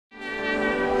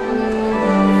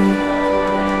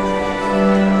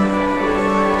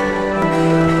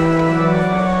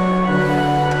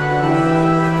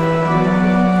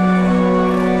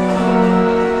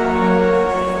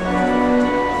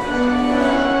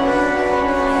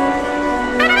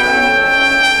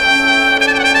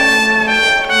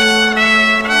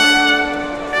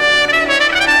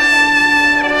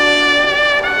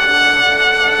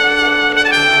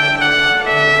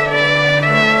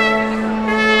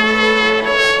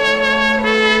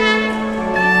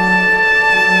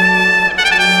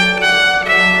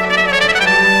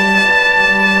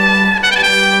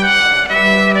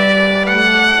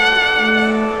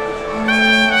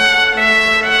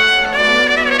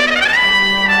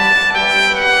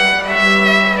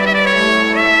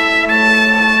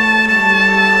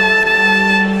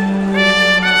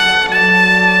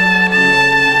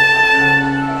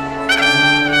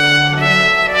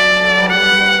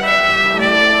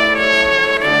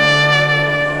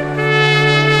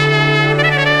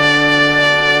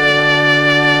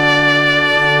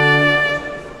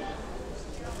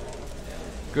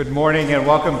Good morning and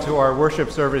welcome to our worship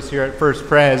service here at First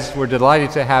Pres. We're delighted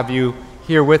to have you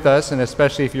here with us, and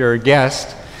especially if you're a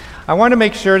guest. I want to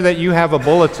make sure that you have a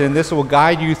bulletin. This will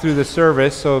guide you through the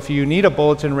service, so if you need a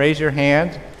bulletin, raise your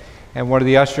hand, and one of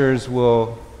the ushers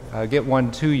will get one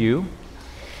to you.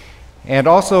 And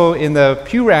also in the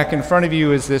pew rack in front of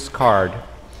you is this card.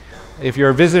 If you're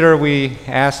a visitor, we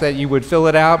ask that you would fill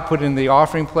it out, put it in the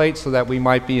offering plate so that we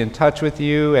might be in touch with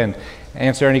you and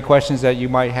answer any questions that you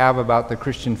might have about the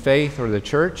Christian faith or the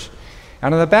church.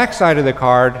 And on the back side of the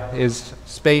card is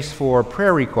space for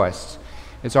prayer requests.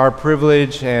 It's our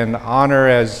privilege and honor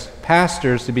as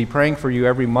pastors to be praying for you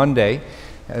every Monday.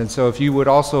 And so if you would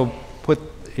also put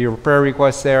your prayer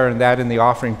requests there and that in the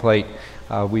offering plate,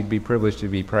 we'd be privileged to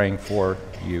be praying for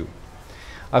you.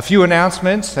 A few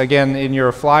announcements. Again, in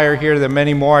your flyer here, there are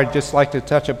many more. I'd just like to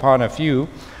touch upon a few.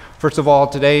 First of all,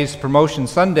 today's Promotion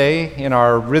Sunday in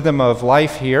our rhythm of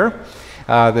life here.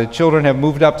 The children have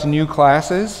moved up to new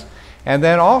classes. And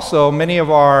then also, many of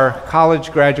our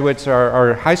college graduates,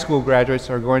 our high school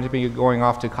graduates, are going to be going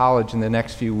off to college in the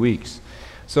next few weeks.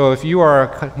 So if you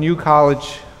are a new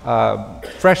college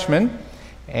freshman,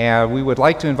 we would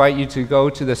like to invite you to go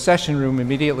to the session room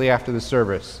immediately after the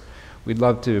service. We'd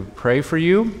love to pray for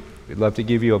you. We'd love to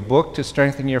give you a book to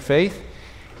strengthen your faith.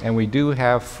 And we do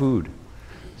have food.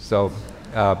 So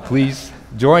please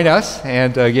join us,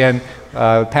 and again,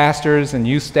 pastors and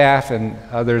youth staff and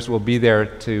others will be there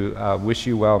to wish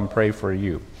you well and pray for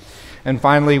you. And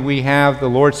finally, we have the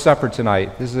Lord's Supper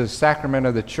tonight. This is a sacrament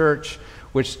of the church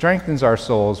which strengthens our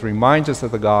souls, reminds us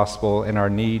of the gospel and our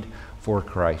need for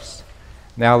Christ.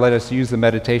 Now let us use the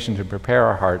meditation to prepare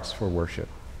our hearts for worship.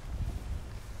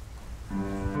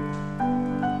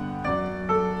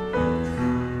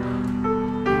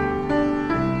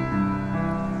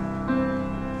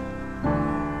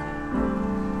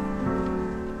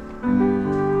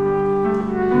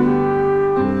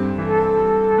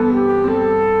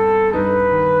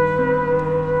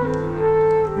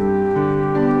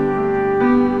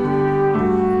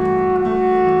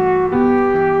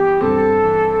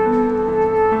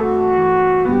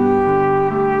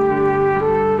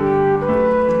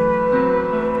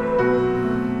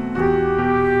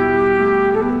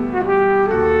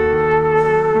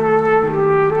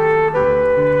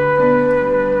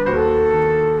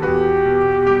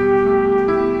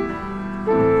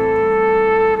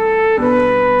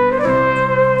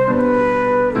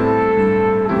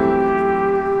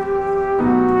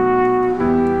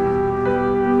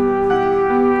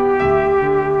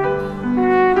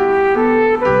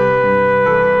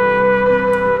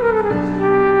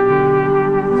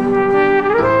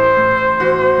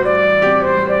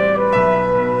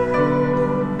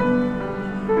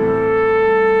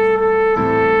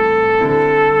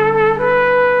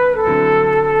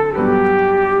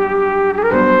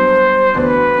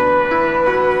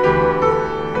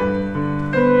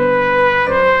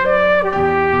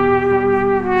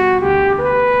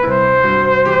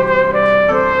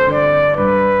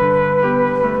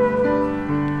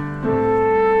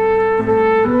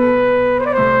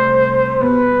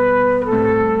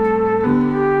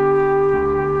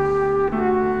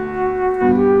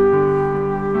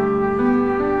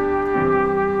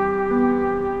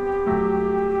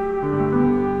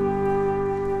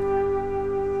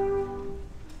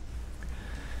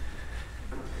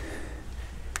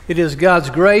 It is God's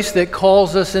grace that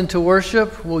calls us into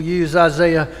worship. We'll use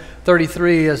Isaiah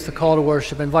 33 as the call to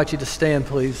worship. I invite you to stand,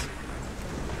 please.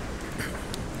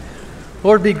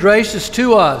 Lord, be gracious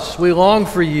to us. We long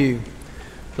for you.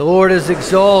 The Lord is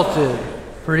exalted,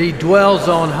 for he dwells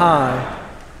on high.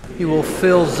 He will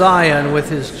fill Zion with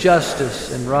his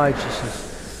justice and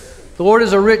righteousness. The Lord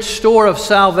is a rich store of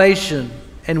salvation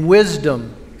and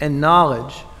wisdom and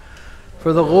knowledge.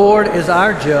 For the Lord is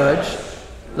our judge.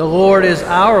 The Lord is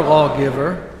our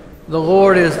lawgiver. The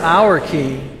Lord is our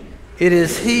king. It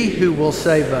is he who will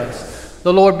save us.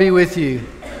 The Lord be with you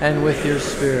and with your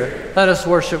spirit. Let us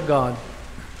worship God.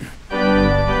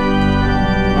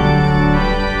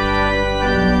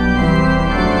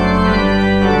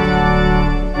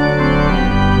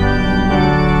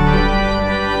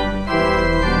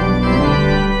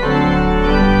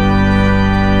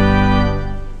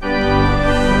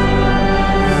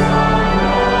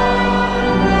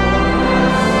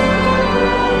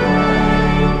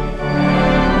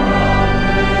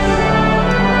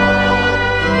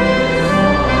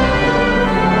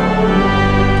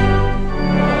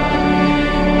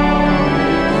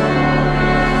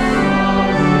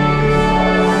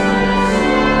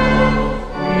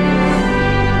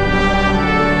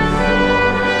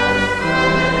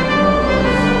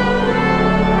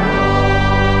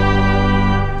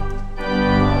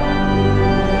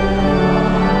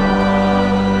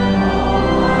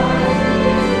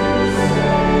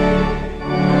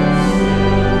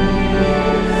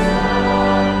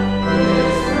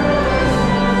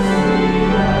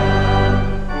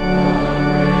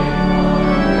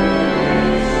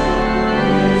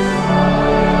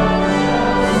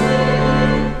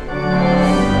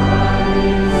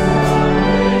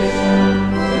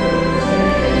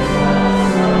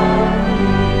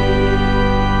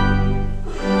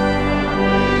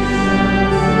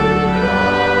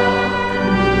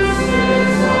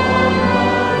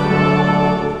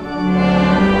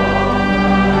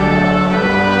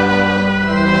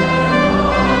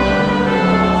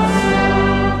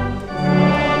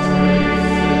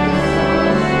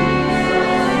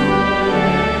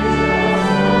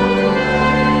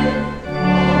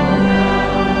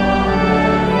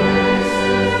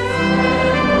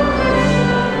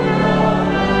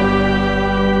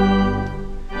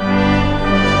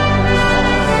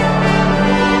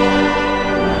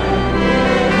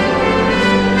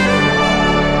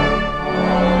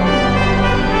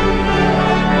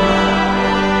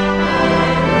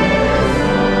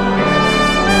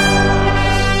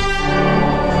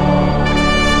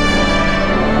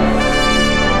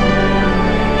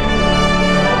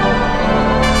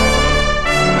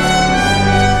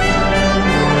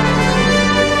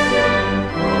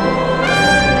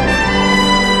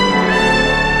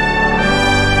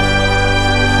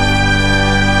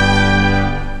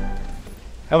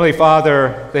 Heavenly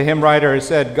Father, the hymn writer has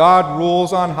said, God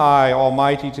rules on high,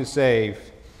 almighty to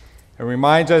save, and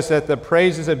reminds us that the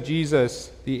praises of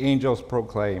Jesus the angels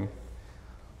proclaim.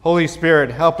 Holy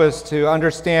Spirit, help us to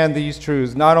understand these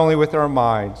truths not only with our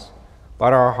minds,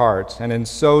 but our hearts, and in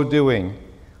so doing,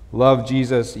 love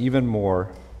Jesus even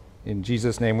more. In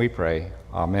Jesus' name we pray.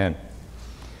 Amen.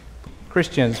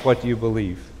 Christians, what do you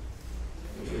believe?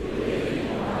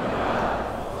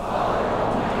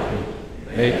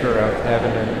 Maker of heaven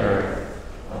and earth,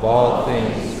 of all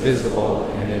things visible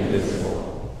and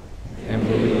invisible, and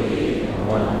believe in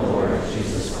one Lord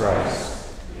Jesus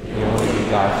Christ, the only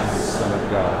begotten Son of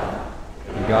God,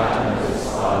 begotten of his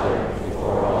Father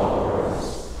before all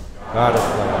worlds, God of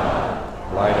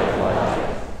God, light of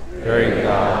light, very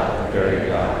God of very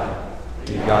God,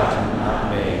 begotten,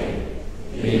 not made,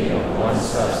 being of one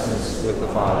substance with the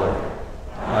Father,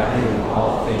 by whom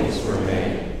all things were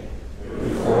made,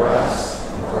 who for us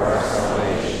and for our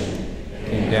salvation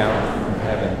came down from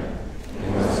heaven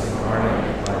and was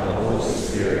incarnate by the Holy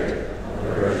Spirit of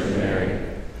the Virgin Mary,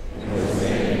 and was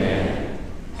made a man,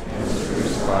 and was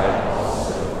crucified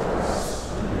also for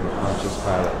us under Pontius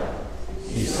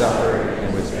Pilate. He suffered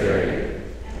and was buried.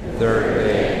 The third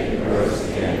day he rose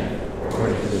again,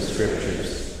 according to the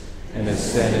Scriptures, and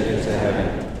ascended into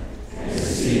heaven, and is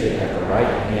seated at the right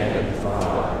hand of the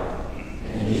Father.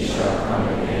 And he shall come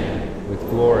again with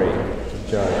glory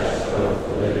to judge both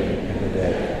the living and the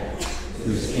dead,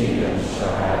 whose kingdom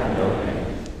shall have no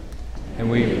end.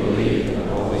 And we believe in the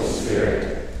Holy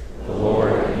Spirit, the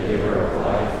Lord and giver of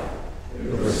life,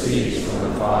 who proceeds from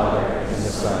the Father and the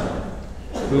Son,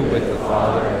 who with the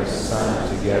Father and the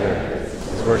Son together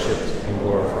is worshipped and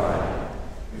glorified,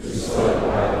 who spoke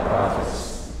by the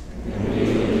prophets, and we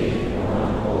believe in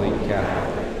one holy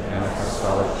Catholic and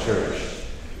Apostolic Church.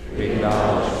 We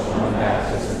acknowledge one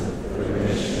baptism for the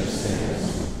remission of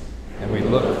sins, and we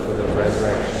look for the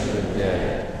resurrection of the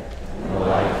dead and the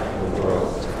life of the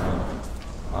world to come.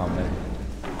 Amen.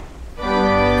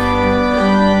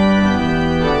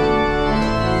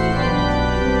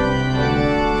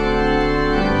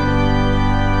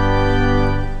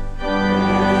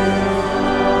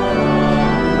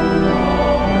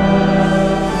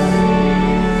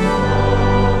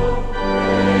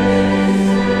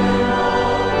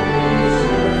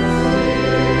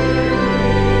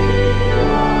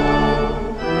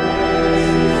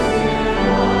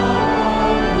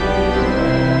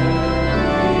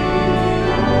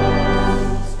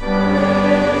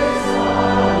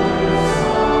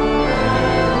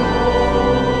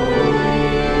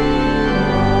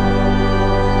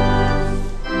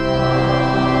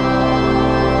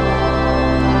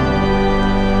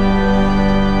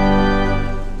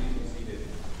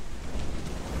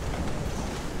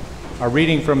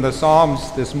 reading from the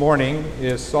Psalms this morning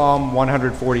is Psalm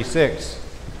 146.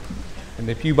 In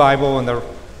the Pew Bible,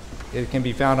 it can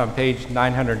be found on page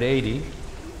 980.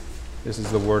 This is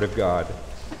the Word of God.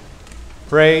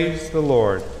 Praise the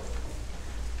Lord.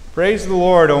 Praise the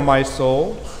Lord, O my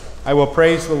soul. I will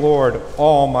praise the Lord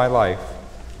all my life.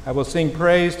 I will sing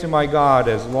praise to my God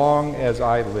as long as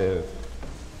I live.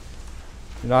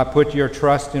 Do not put your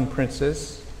trust in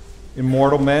princes, in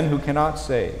mortal men who cannot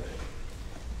save.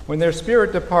 When their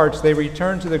spirit departs, they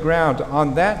return to the ground.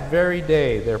 On that very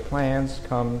day, their plans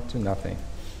come to nothing.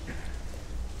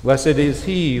 Blessed is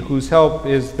he whose help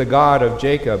is the God of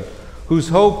Jacob, whose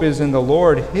hope is in the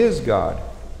Lord his God,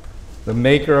 the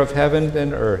maker of heaven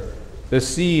and earth, the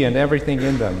sea and everything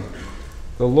in them,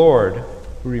 the Lord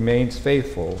who remains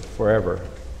faithful forever.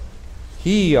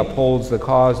 He upholds the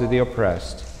cause of the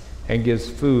oppressed and gives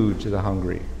food to the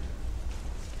hungry.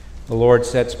 The Lord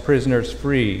sets prisoners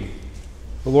free.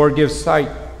 The Lord gives sight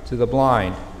to the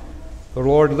blind. The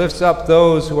Lord lifts up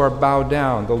those who are bowed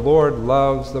down. The Lord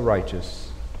loves the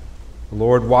righteous. The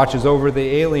Lord watches over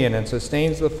the alien and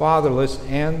sustains the fatherless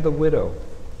and the widow.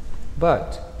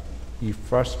 But he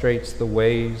frustrates the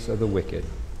ways of the wicked.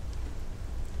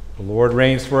 The Lord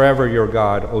reigns forever, your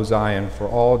God, O Zion, for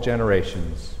all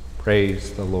generations.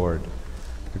 Praise the Lord.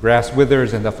 The grass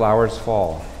withers and the flowers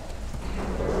fall.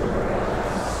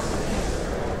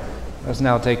 Let's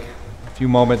now take a few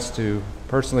moments to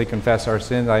personally confess our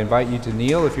sins. I invite you to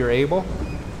kneel if you're able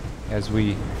as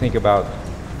we think about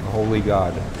the holy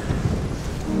God.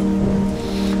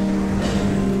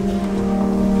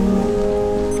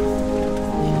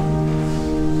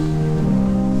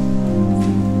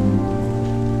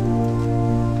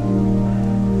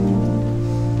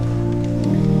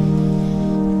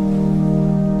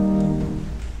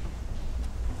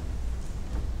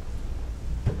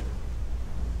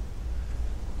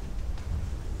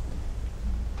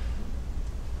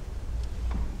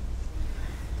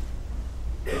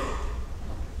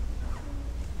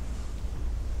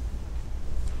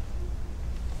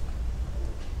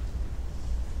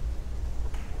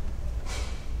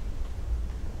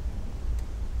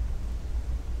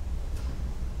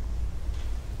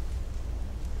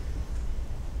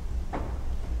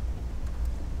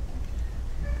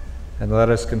 And let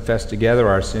us confess together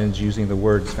our sins using the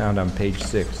words found on page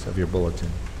 6 of your bulletin.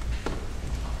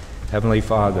 Heavenly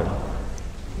Father,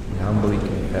 we humbly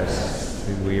confess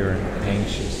that we are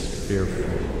anxious, fearful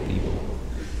people,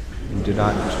 and do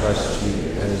not trust you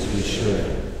as we should,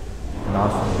 and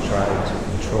often try to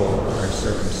control our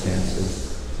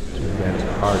circumstances to prevent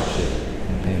hardship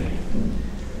and pain.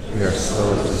 We are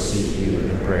slow to seek you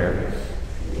in prayer,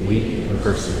 weak in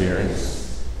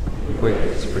perseverance, quick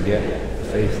to forget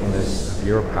faithfulness of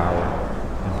your power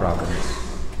and providence.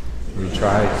 We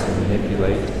try to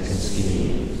manipulate and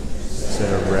scheme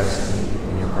instead of resting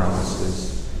in your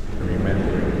promises and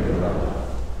remembering your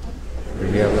love.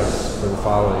 Forgive us for the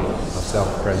folly of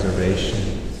self-preservation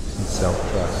and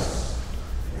self-trust.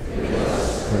 Forgive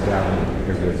us for doubting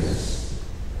your goodness.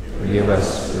 Forgive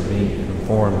us for being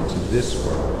conformed to this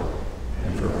world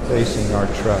and for placing our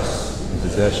trust in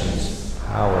possessions,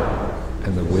 power,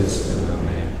 and the wisdom of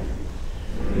man.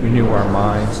 Renew our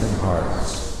minds and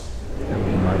hearts, that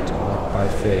we might walk by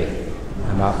faith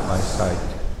and not by sight.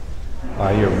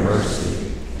 By your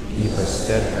mercy, keep us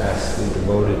steadfastly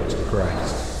devoted to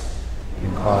Christ,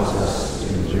 and cause us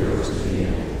to endure to the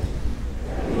end.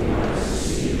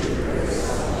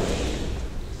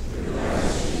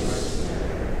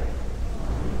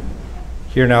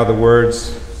 Hear now the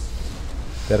words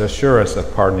that assure us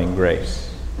of pardoning grace.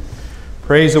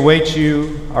 Praise awaits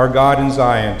you, our God in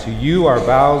Zion. To you our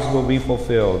vows will be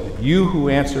fulfilled. You who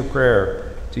answer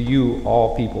prayer, to you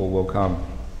all people will come.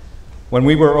 When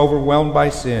we were overwhelmed by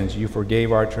sins, you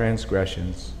forgave our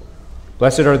transgressions.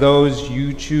 Blessed are those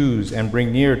you choose and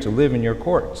bring near to live in your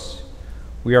courts.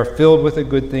 We are filled with the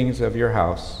good things of your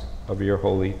house, of your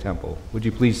holy temple. Would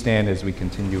you please stand as we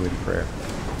continue in prayer?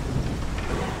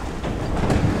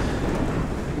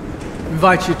 I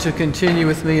invite you to continue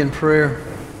with me in prayer.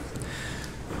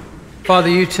 Father,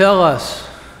 you tell us,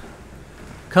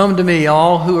 come to me,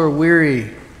 all who are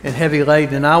weary and heavy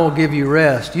laden, and I will give you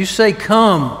rest. You say,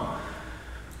 come.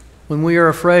 When we are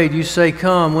afraid, you say,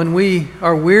 come. When we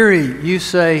are weary, you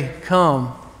say,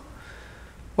 come.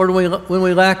 Or when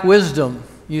we lack wisdom,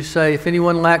 you say, if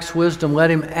anyone lacks wisdom,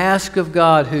 let him ask of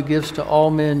God, who gives to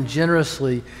all men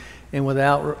generously and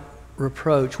without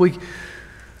reproach. We're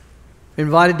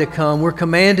invited to come. We're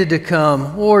commanded to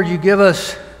come. Lord, you give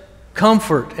us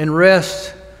comfort and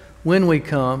rest when we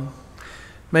come.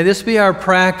 May this be our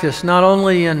practice, not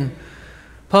only in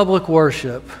public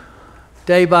worship,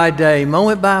 day by day,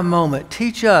 moment by moment.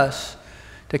 Teach us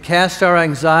to cast our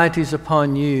anxieties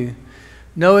upon you,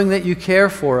 knowing that you care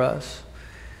for us.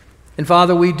 And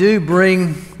Father, we do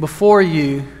bring before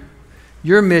you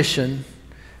your mission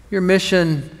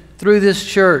through this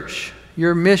church,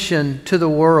 your mission to the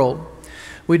world.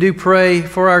 We do pray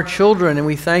for our children, and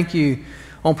we thank you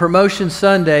on Promotion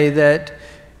Sunday that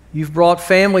you've brought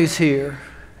families here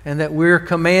and that we're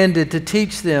commanded to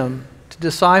teach them, to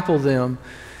disciple them,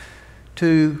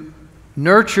 to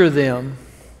nurture them,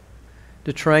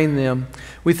 to train them.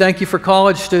 We thank you for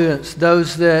college students,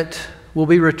 those that will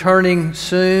be returning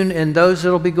soon and those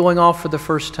that will be going off for the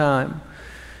first time.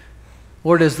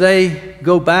 Lord, as they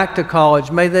go back to college,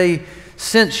 may they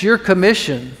sense your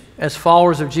commission as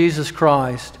followers of Jesus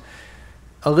Christ,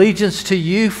 allegiance to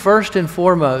you first and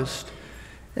foremost,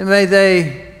 and may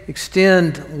they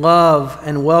extend love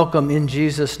and welcome in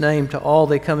Jesus' name to all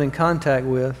they come in contact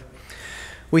with.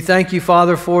 We thank you,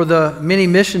 Father, for the many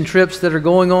mission trips that are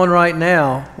going on right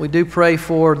now. We do pray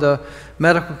for the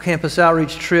medical campus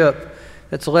outreach trip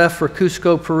that's left for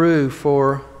Cusco, Peru,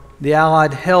 for the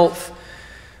Allied Health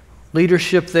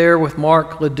leadership there with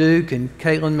Mark LeDuc and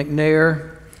Caitlin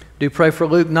McNair. Do pray for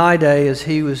Luke Nide as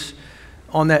he was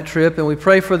on that trip. And we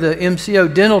pray for the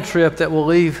MCO dental trip that will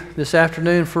leave this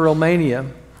afternoon for Romania,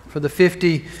 for the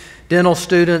 50 dental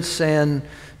students and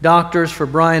doctors, for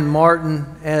Brian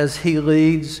Martin as he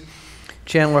leads,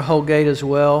 Chandler Holgate as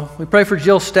well. We pray for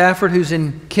Jill Stafford, who's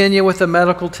in Kenya with the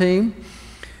medical team.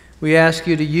 We ask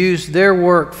you to use their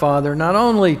work, Father, not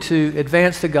only to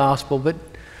advance the gospel, but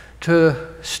to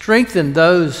strengthen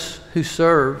those who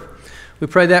serve. We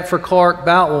pray that for Clark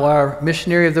Boutwell, our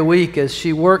missionary of the week, as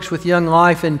she works with Young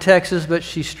Life in Texas, but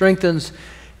she strengthens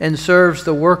and serves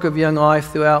the work of Young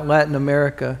Life throughout Latin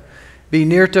America. Be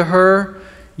near to her,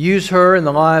 use her in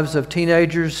the lives of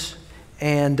teenagers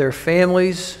and their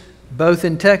families, both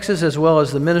in Texas as well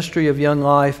as the ministry of Young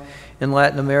Life in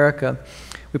Latin America.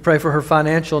 We pray for her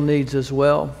financial needs as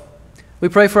well. We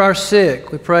pray for our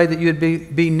sick. We pray that you would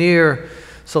be near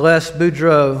Celeste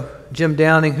Boudreau, Jim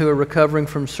Downing, who are recovering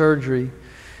from surgery.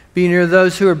 Be near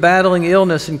those who are battling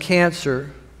illness and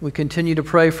cancer. We continue to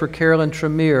pray for Carolyn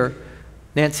Tremere,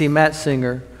 Nancy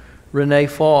Matzinger, Renee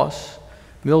Foss,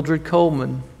 Mildred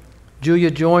Coleman,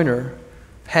 Julia Joyner,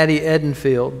 Patty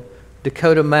Edenfield,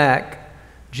 Dakota Mack,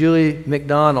 Julie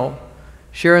McDonald,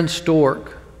 Sharon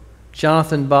Stork,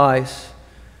 Jonathan Bice,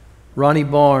 Ronnie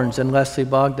Barnes, and Leslie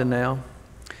Bogdanow.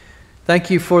 Thank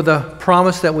you for the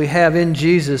promise that we have in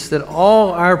Jesus that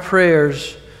all our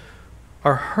prayers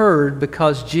are heard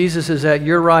because Jesus is at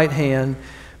your right hand,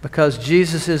 because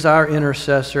Jesus is our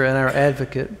intercessor and our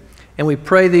advocate. And we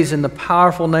pray these in the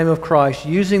powerful name of Christ,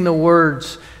 using the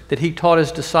words that he taught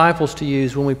his disciples to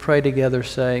use when we pray together,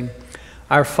 saying,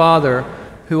 Our Father,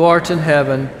 who art in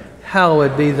heaven,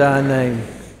 hallowed be thy name.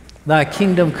 Thy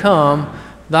kingdom come,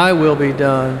 thy will be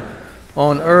done,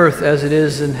 on earth as it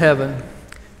is in heaven.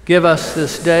 Give us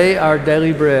this day our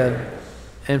daily bread,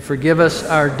 and forgive us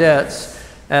our debts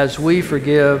as we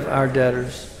forgive our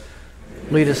debtors.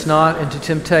 Lead us not into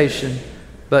temptation,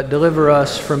 but deliver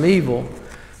us from evil.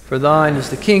 For thine is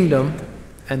the kingdom,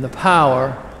 and the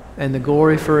power, and the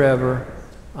glory forever.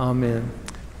 Amen.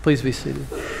 Please be seated.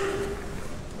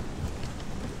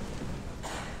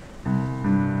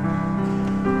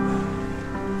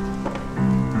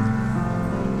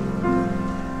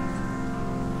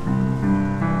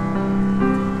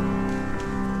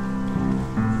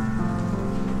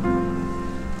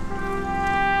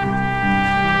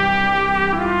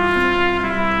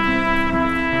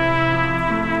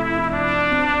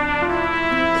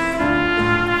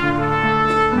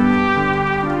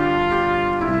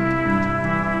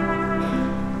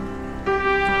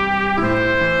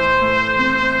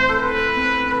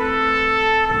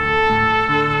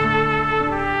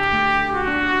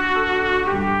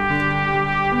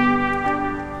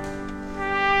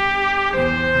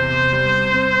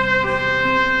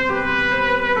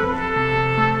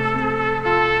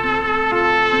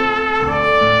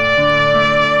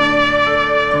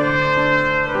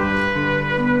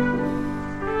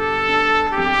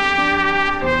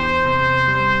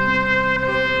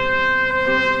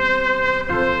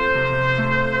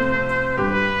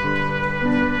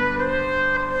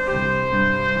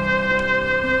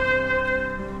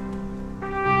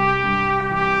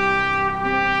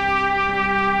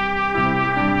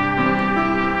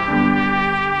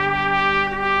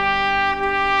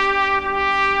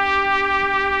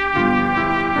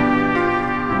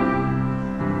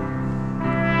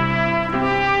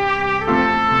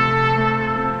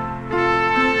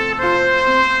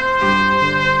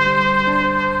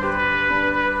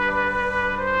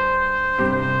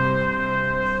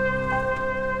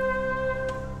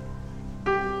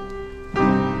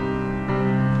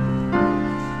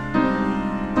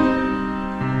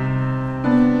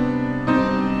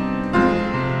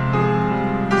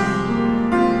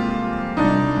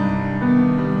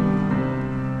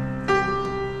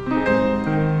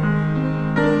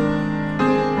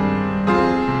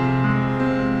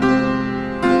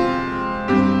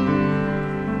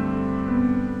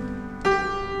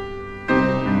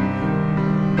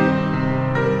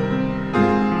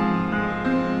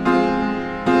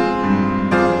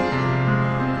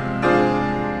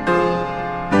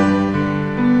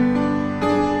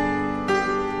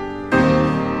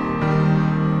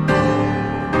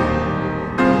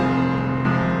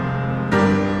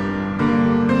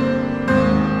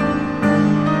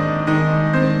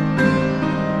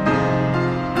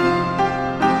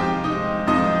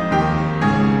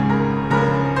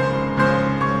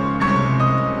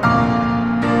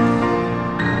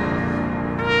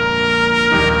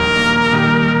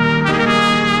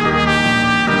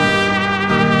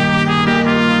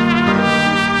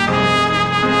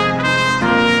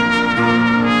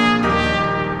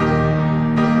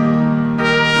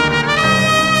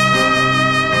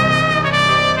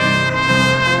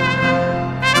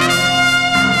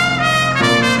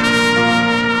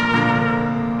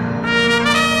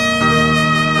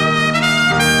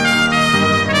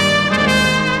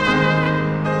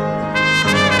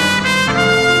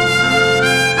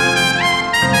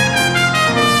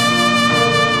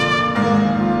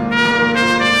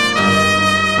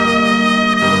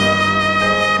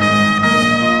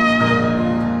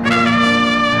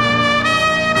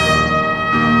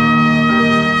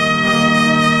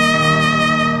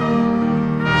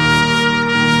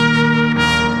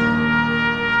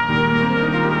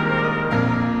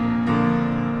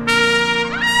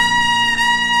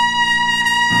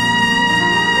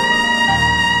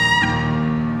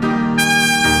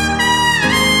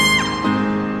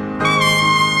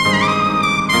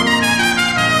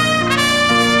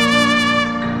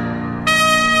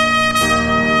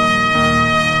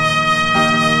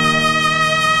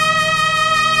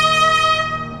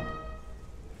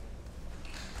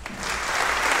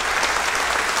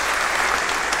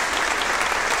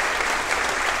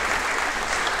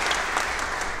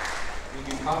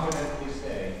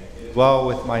 dwell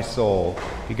with my soul,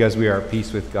 because we are at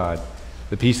peace with God.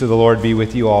 The peace of the Lord be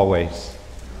with you always.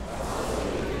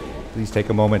 Please take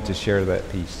a moment to share that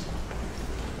peace.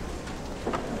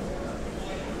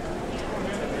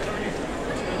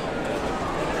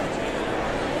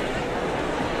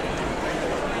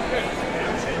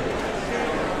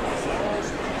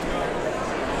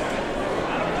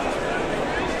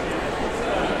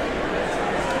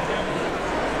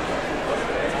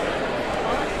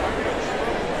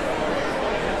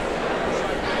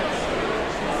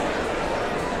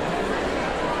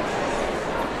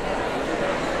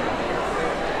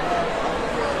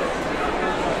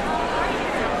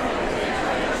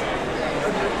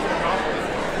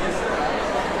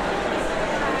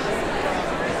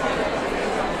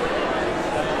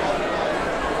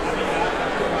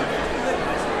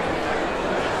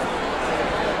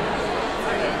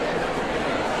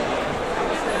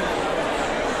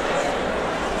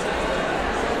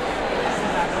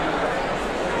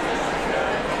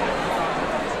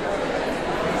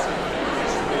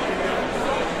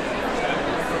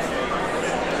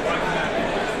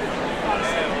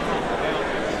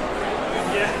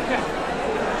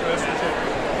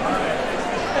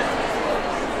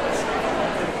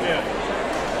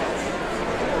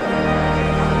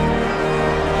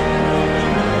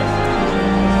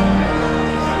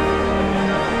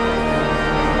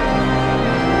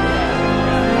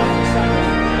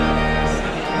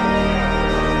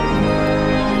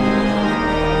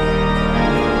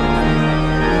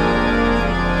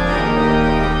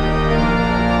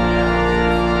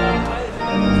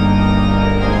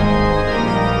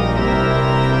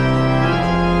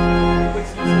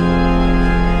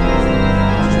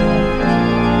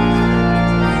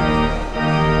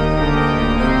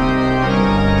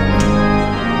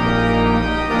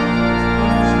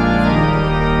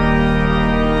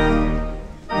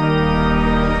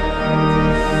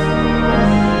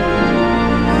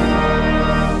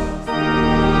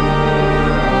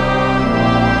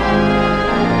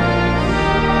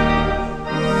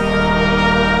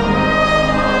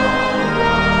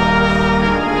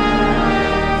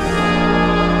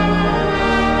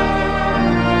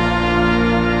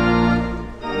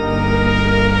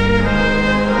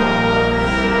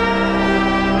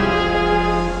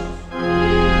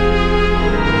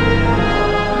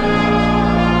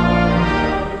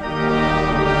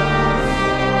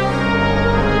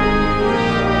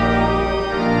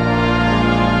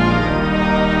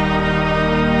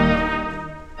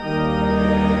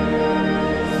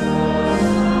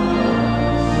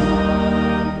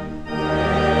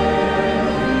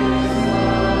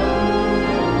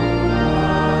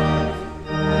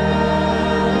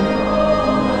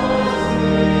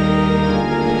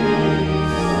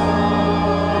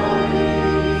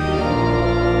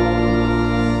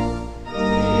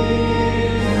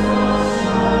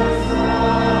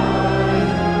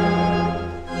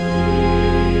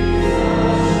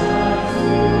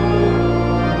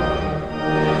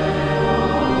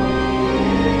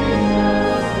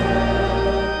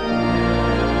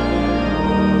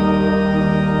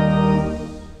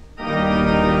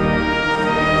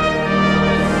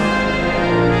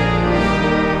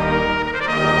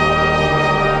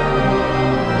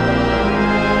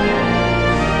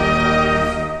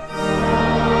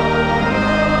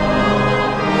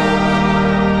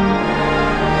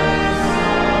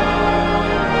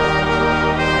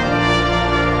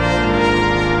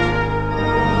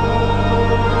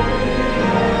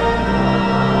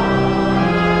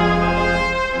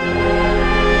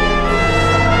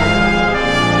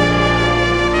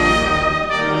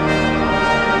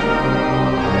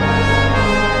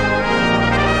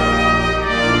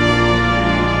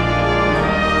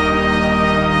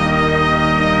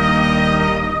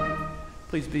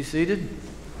 Be seated.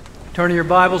 Turn your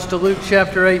Bibles to Luke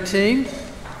chapter 18.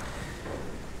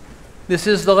 This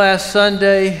is the last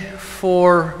Sunday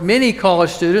for many college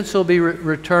students who will be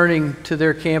returning to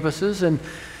their campuses, and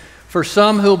for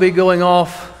some who will be going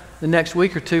off the next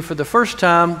week or two for the first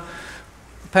time.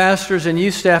 Pastors and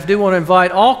youth staff do want to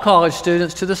invite all college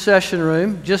students to the session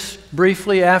room just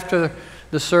briefly after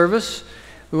the service.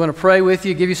 We want to pray with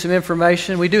you, give you some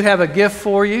information. We do have a gift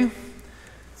for you.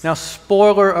 Now,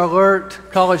 spoiler alert,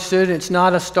 college student, it's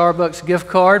not a Starbucks gift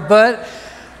card, but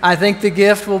I think the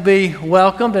gift will be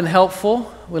welcomed and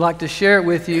helpful. We'd like to share it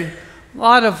with you. A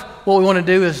lot of what we want to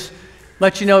do is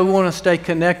let you know we want to stay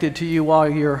connected to you while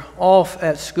you're off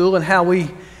at school, and how we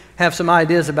have some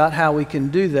ideas about how we can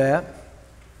do that.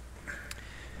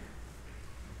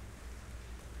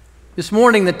 This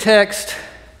morning, the text,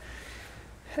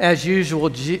 as usual,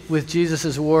 with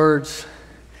Jesus' words,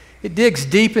 it digs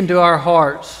deep into our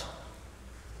hearts.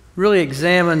 really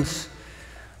examines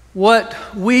what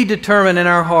we determine in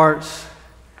our hearts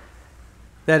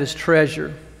that is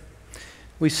treasure.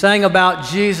 We sang about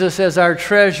Jesus as our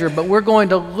treasure, but we're going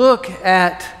to look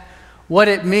at what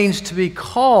it means to be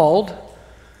called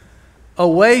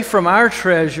away from our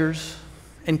treasures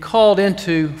and called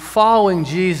into following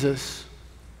Jesus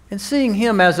and seeing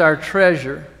Him as our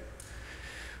treasure.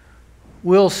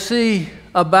 We'll see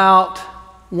about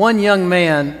one young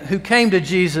man who came to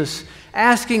Jesus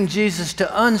asking Jesus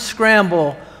to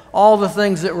unscramble all the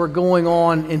things that were going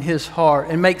on in his heart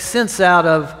and make sense out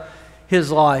of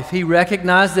his life. He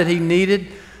recognized that he needed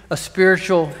a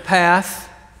spiritual path,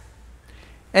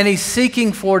 and he's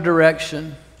seeking for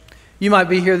direction. You might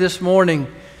be here this morning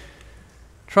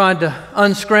trying to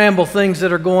unscramble things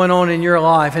that are going on in your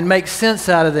life and make sense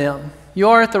out of them. You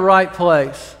are at the right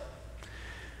place.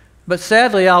 But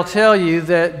sadly, I'll tell you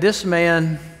that this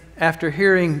man, after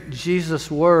hearing Jesus'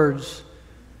 words,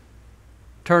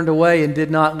 turned away and did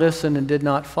not listen and did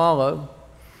not follow.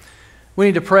 We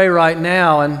need to pray right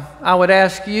now, and I would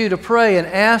ask you to pray and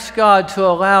ask God to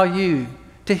allow you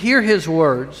to hear His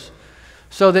words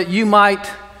so that you might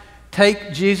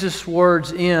take Jesus'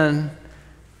 words in,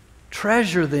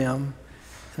 treasure them,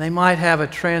 and they might have a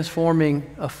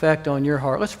transforming effect on your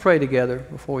heart. Let's pray together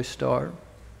before we start.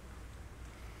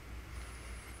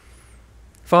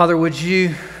 Father, would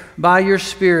you, by your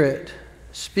Spirit,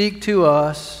 speak to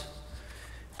us,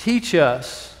 teach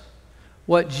us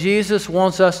what Jesus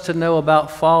wants us to know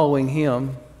about following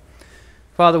Him.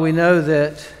 Father, we know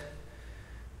that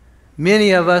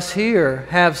many of us here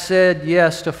have said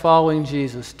yes to following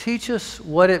Jesus. Teach us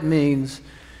what it means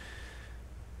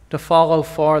to follow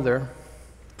farther.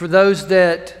 For those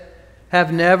that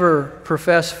have never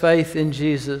professed faith in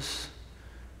Jesus,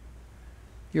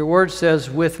 your word says,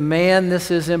 with man this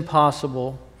is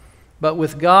impossible, but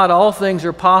with God all things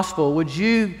are possible. Would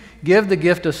you give the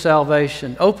gift of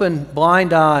salvation, open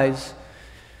blind eyes,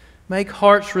 make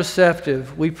hearts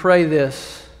receptive? We pray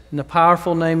this in the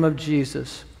powerful name of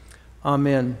Jesus.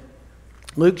 Amen.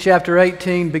 Luke chapter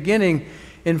 18, beginning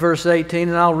in verse 18,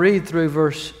 and I'll read through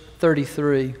verse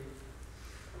 33.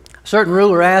 A certain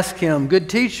ruler asked him, "Good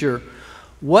teacher,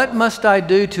 what must I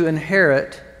do to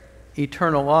inherit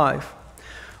eternal life?"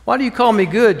 "Why do you call me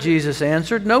good?" Jesus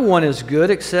answered. "No one is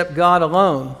good except God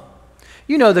alone.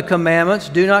 You know the commandments: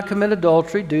 do not commit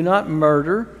adultery, do not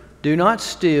murder, do not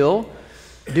steal,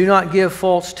 do not give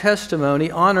false testimony,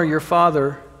 honor your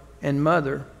father and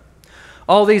mother."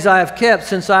 "All these I have kept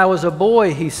since I was a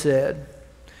boy," he said.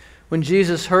 When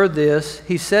Jesus heard this,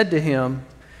 he said to him,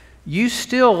 "You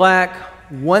still lack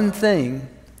one thing.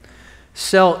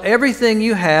 Sell everything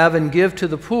you have and give to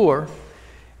the poor,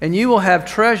 and you will have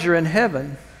treasure in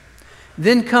heaven.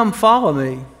 Then come follow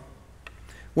me."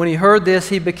 When he heard this,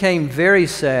 he became very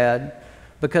sad,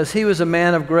 because he was a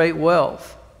man of great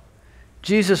wealth.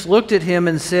 Jesus looked at him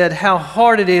and said, "How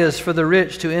hard it is for the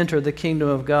rich to enter the kingdom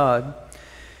of God.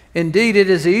 Indeed, it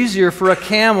is easier for a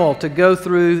camel to go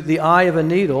through the eye of a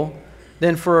needle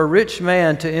than for a rich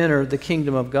man to enter the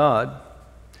kingdom of God."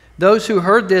 Those who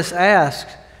heard this asked,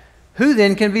 "Who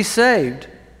then can be saved?"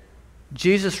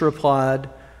 Jesus replied,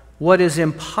 "What is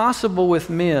impossible with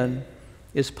men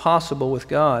is possible with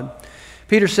God."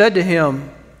 Peter said to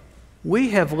him, "We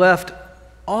have left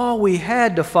all we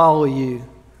had to follow you."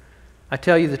 "I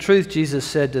tell you the truth," Jesus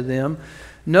said to them,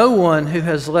 "no one who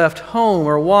has left home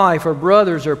or wife or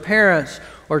brothers or parents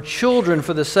or children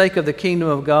for the sake of the kingdom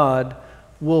of God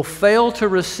will fail to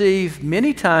receive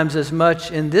many times as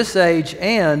much in this age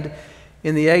and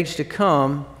in the age to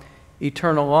come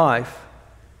eternal life."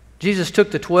 Jesus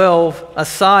took the 12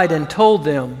 aside and told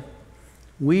them,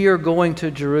 "We are going to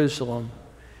Jerusalem,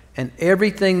 and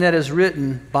everything that is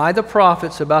written by the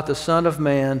prophets about the Son of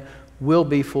Man will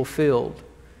be fulfilled.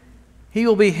 He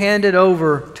will be handed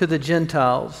over to the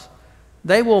Gentiles.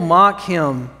 They will mock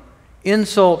him,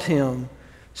 insult him,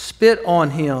 spit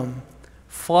on him,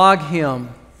 flog him,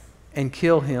 and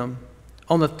kill him.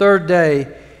 On the third day,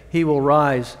 he will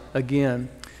rise again."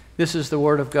 This is the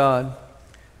word of God.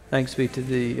 Thanks be to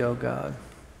thee, O God.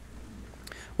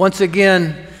 Once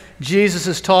again, Jesus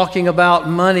is talking about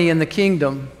money in the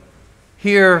kingdom.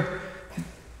 Here,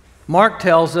 Mark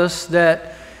tells us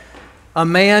that a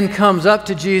man comes up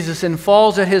to Jesus and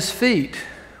falls at his feet.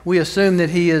 We assume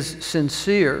that he is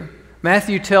sincere.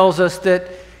 Matthew tells us that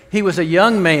he was a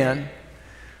young man,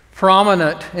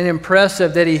 prominent and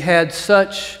impressive, that he had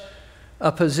such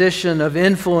a position of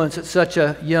influence at such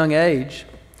a young age.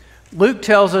 Luke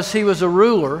tells us he was a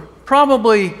ruler,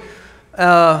 probably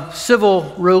a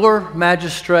civil ruler,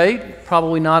 magistrate,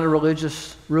 probably not a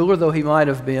religious ruler, though he might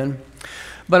have been.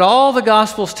 But all the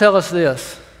Gospels tell us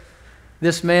this: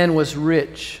 This man was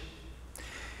rich.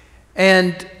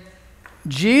 And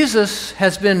Jesus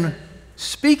has been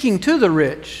speaking to the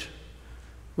rich.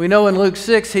 We know in Luke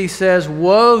 6 he says,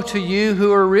 "Woe to you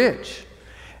who are rich."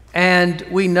 And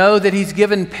we know that he's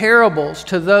given parables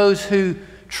to those who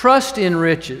trust in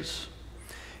riches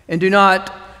and do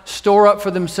not store up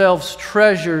for themselves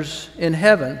treasures in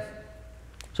heaven.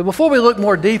 So before we look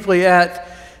more deeply at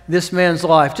this man's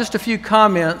life, just a few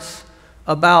comments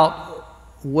about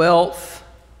wealth,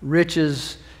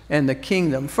 riches, and the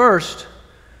kingdom. First,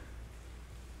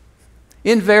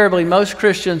 invariably, most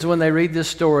Christians, when they read this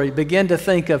story, begin to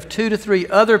think of 2 to 3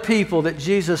 other people that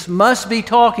Jesus must be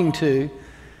talking to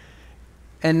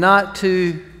and not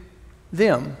to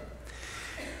them.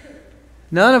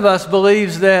 None of us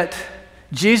believes that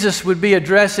Jesus would be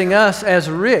addressing us as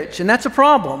rich, and that's a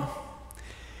problem.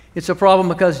 It's a problem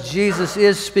because Jesus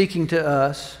is speaking to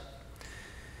us.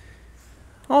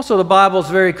 Also, the Bible is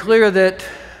very clear that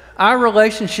our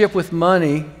relationship with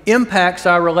money impacts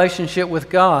our relationship with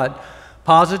God,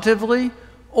 positively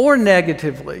or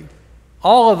negatively.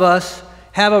 All of us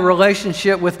have a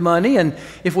relationship with money, and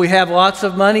if we have lots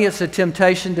of money, it's a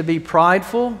temptation to be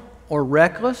prideful or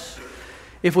reckless.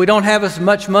 If we don't have as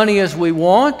much money as we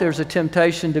want, there's a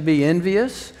temptation to be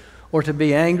envious or to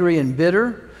be angry and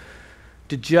bitter,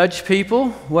 to judge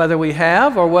people whether we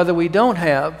have or whether we don't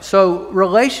have. So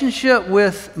relationship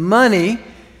with money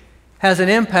has an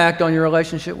impact on your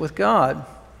relationship with God.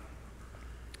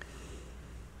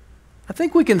 I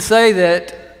think we can say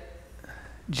that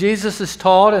Jesus has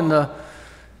taught, and the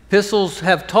epistles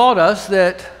have taught us,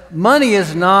 that money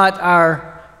is not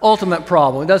our ultimate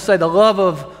problem. It does say the love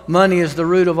of money is the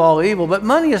root of all evil, but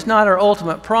money is not our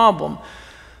ultimate problem.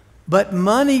 But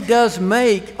money does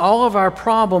make all of our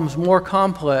problems more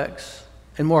complex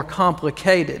and more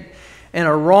complicated. And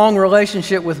a wrong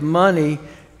relationship with money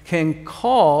can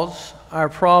cause our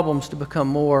problems to become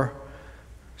more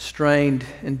strained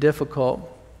and difficult.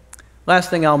 Last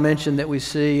thing I'll mention that we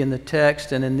see in the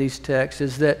text and in these texts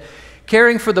is that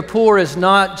caring for the poor is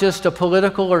not just a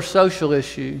political or social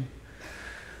issue.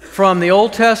 From the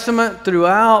Old Testament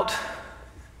throughout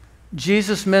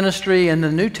Jesus' ministry and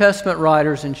the New Testament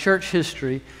writers in church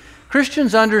history,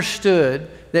 Christians understood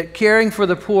that caring for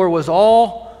the poor was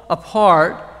all a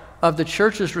part of the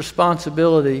church's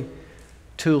responsibility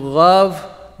to love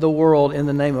the world in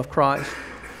the name of Christ.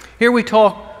 Here we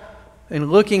talk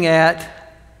in looking at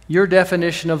your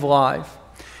definition of life.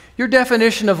 Your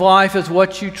definition of life is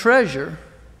what you treasure,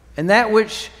 and that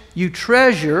which you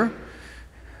treasure,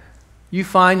 you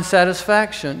find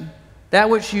satisfaction. That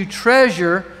which you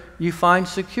treasure, you find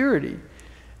security.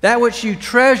 That which you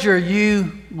treasure,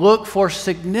 you look for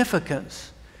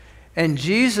significance. And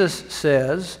Jesus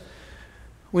says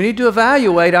we need to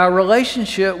evaluate our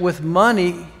relationship with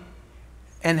money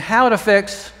and how it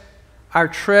affects our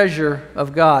treasure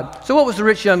of God. So what was the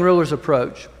rich young ruler's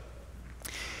approach?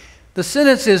 The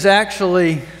sentence is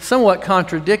actually somewhat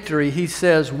contradictory. He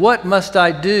says, "What must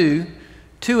I do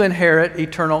to inherit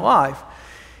eternal life?"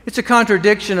 It's a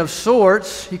contradiction of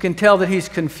sorts. You can tell that he's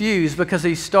confused because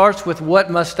he starts with,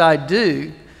 "What must I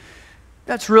do?"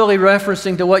 That's really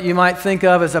referencing to what you might think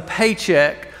of as a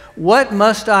paycheck. What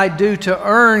must I do to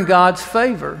earn God's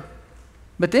favor?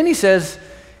 But then he says,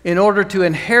 in order to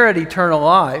inherit eternal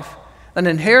life, an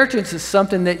inheritance is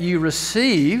something that you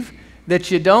receive that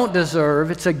you don't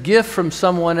deserve. It's a gift from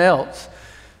someone else.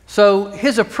 So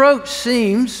his approach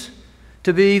seems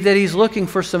to be that he's looking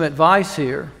for some advice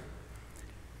here.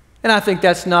 And I think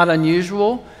that's not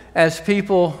unusual as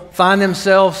people find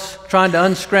themselves trying to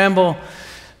unscramble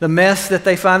the mess that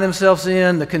they find themselves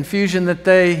in, the confusion that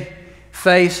they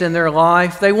face in their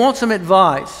life. They want some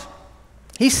advice.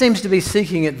 He seems to be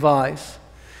seeking advice.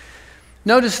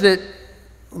 Notice that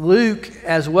Luke,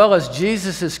 as well as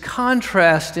Jesus, is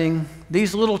contrasting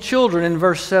these little children in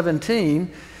verse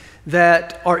 17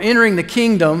 that are entering the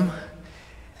kingdom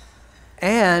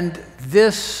and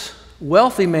this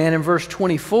wealthy man in verse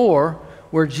 24,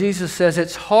 where Jesus says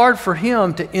it's hard for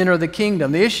him to enter the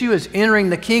kingdom. The issue is entering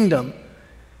the kingdom,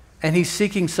 and he's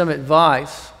seeking some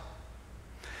advice.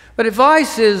 But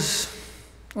advice is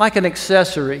like an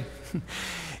accessory.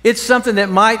 It's something that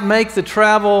might make the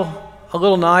travel a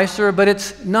little nicer, but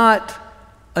it's not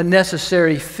a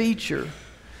necessary feature.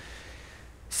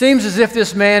 Seems as if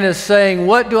this man is saying,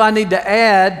 what do I need to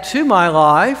add to my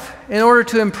life in order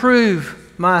to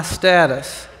improve my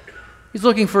status? He's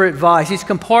looking for advice. He's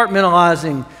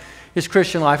compartmentalizing his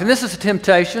Christian life. And this is a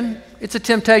temptation. It's a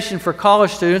temptation for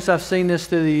college students. I've seen this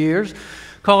through the years.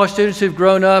 College students who've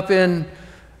grown up in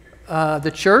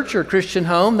the church or Christian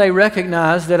home, they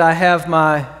recognize that I have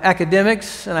my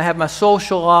academics and I have my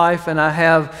social life and I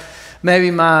have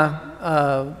maybe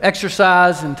my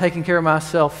exercise and taking care of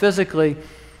myself physically,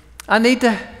 I need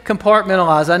to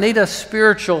compartmentalize. I need a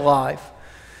spiritual life.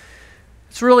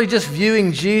 It's really just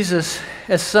viewing Jesus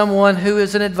as someone who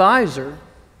is an advisor,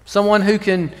 someone who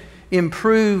can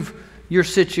improve your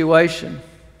situation.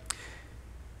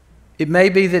 It may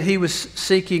be that he was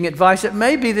seeking advice. It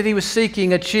may be that he was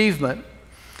seeking achievement.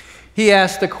 He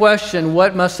asked the question,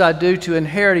 what must I do to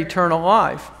inherit eternal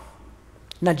life?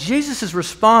 Now, Jesus'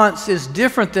 response is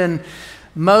different than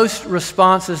most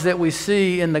responses that we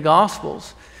see in the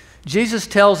Gospels. Jesus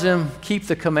tells him, keep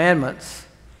the commandments.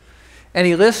 And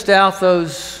he lists out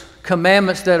those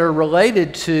commandments that are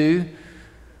related to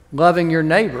loving your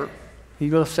neighbor. He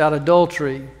lists out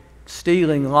adultery,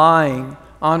 stealing, lying,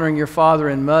 honoring your father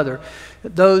and mother.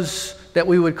 Those that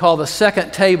we would call the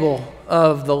second table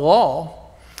of the law.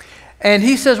 And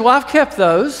he says, well, I've kept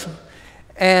those.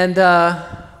 And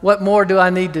what more do I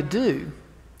need to do?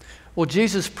 Well,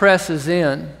 Jesus presses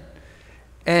in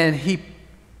and he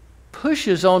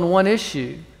pushes on one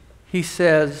issue. He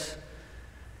says,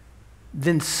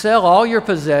 then sell all your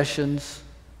possessions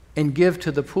and give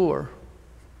to the poor.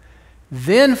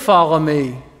 Then follow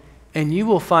me, and you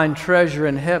will find treasure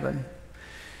in heaven.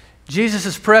 Jesus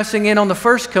is pressing in on the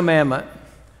first commandment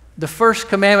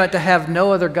to have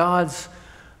no other gods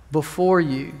before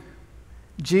you.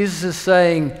 Jesus is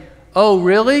saying, oh,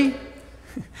 really?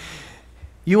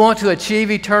 You want to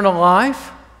achieve eternal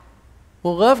life?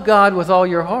 Well, love God with all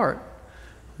your heart.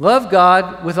 Love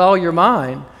God with all your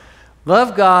mind.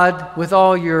 Love God with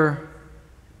all your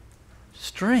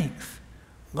strength.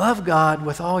 Love God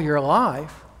with all your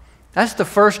life. That's the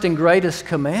first and greatest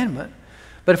commandment.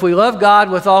 But if we love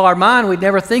God with all our mind, we'd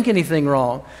never think anything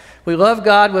wrong. If we love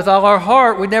God with all our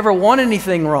heart, we'd never want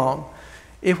anything wrong.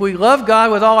 If we love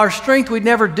God with all our strength, we'd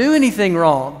never do anything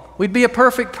wrong. We'd be a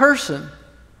perfect person.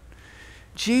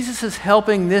 Jesus is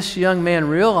helping this young man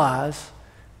realize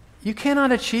you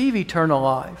cannot achieve eternal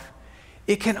life.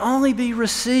 It can only be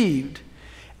received.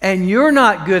 And you're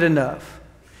not good enough.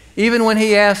 Even when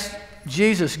he asked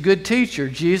Jesus, good teacher,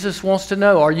 Jesus wants to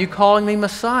know, are you calling me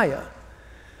Messiah?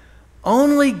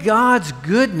 Only God's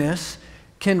goodness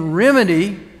can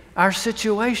remedy our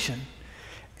situation.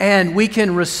 And we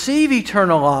can receive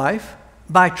eternal life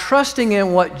by trusting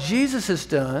in what Jesus has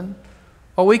done,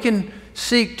 or we can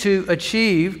seek to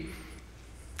achieve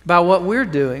by what we're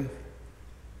doing.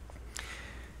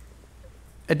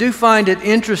 I do find it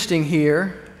interesting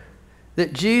here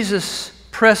that Jesus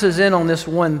presses in on this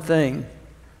one thing.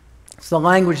 It's the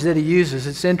language that he uses.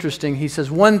 It's interesting. He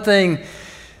says, one thing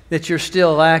that you're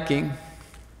still lacking.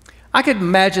 I could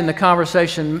imagine the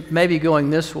conversation maybe going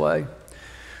this way.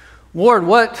 Lord,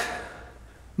 what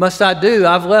must I do?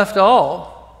 I've left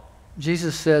all.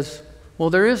 Jesus says, well,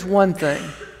 there is one thing.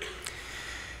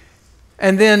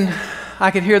 And then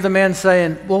I could hear the man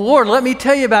saying, well, Lord, let me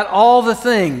tell you about all the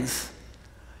things.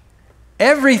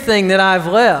 Everything that I've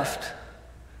left.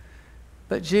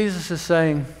 But Jesus is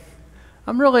saying,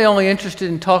 I'm really only interested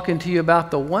in talking to you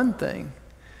about the one thing.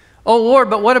 Oh, Lord,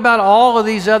 but what about all of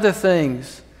these other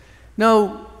things?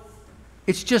 No,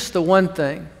 it's just the one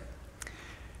thing.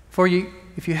 For you,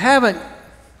 if you haven't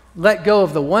let go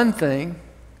of the one thing,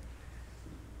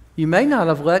 you may not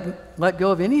have let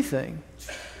go of anything.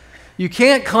 You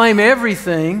can't claim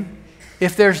everything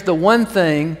if there's the one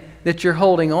thing that you're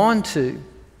holding on to.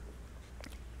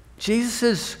 Jesus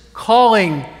is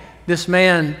calling this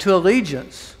man to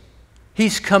allegiance.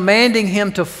 He's commanding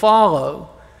him to follow,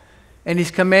 and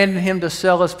he's commanding him to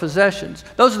sell his possessions.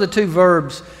 Those are the two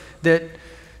verbs that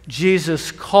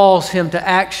Jesus calls him to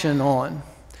action on.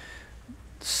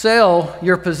 Sell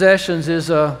your possessions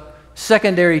is a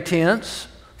secondary tense.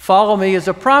 Follow me is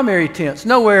a primary tense.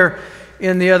 Nowhere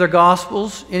in the other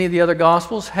Gospels, any of the other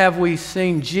Gospels, have we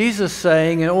seen Jesus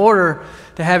saying, in order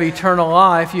to have eternal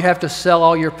life, you have to sell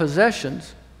all your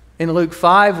possessions. In Luke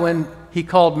 5, when he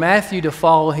called Matthew to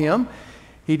follow him,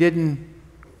 he didn't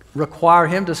require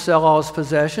him to sell all his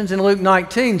possessions. In Luke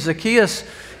 19, Zacchaeus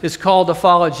is called to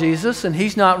follow Jesus, and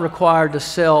he's not required to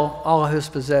sell all of his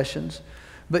possessions.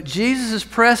 But Jesus is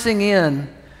pressing in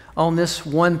on this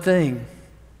one thing.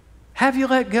 Have you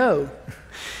let go?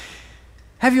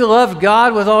 Have you loved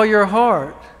God with all your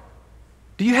heart?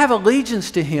 Do you have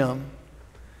allegiance to him?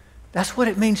 That's what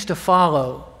it means to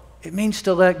follow. It means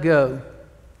to let go.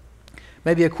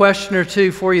 Maybe a question or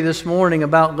two for you this morning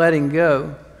about letting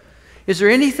go. Is there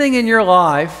anything in your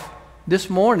life this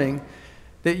morning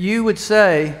that you would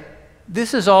say,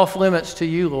 this is off limits to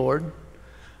you, Lord?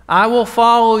 I will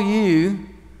follow you,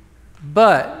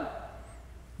 but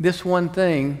this one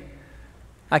thing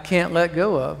I can't let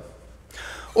go of.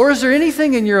 Or is there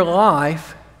anything in your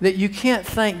life that you can't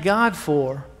thank God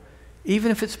for,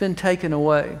 even if it's been taken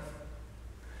away.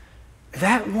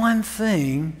 That one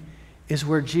thing is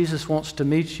where Jesus wants to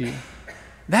meet you.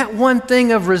 That one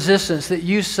thing of resistance that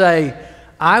you say,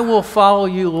 I will follow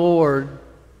you, Lord,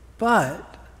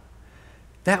 but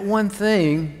that one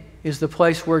thing is the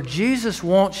place where Jesus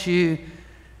wants you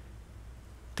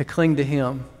to cling to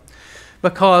Him.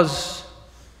 Because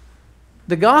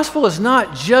the gospel is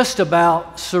not just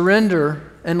about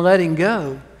surrender and letting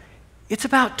go. It's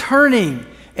about turning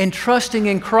and trusting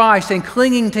in Christ and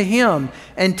clinging to Him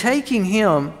and taking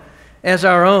Him as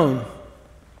our own.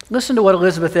 Listen to what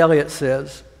Elizabeth Elliot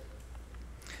says.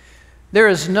 There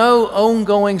is no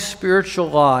ongoing spiritual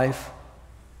life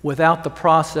without the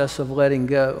process of letting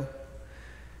go.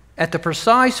 At the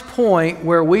precise point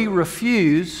where we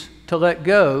refuse to let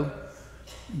go,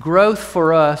 growth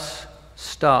for us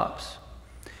stops.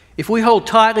 If we hold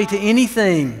tightly to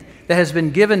anything that has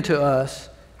been given to us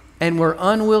and we're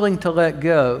unwilling to let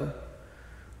go,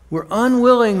 we're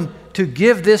unwilling to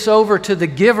give this over to the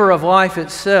giver of life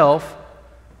itself,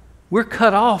 we're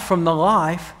cut off from the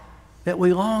life that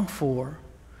we long for.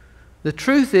 The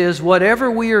truth is,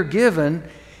 whatever we are given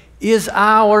is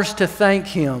ours to thank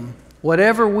Him.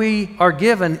 Whatever we are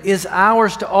given is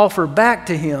ours to offer back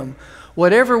to Him.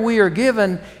 Whatever we are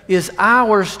given is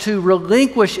ours to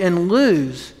relinquish and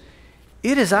lose.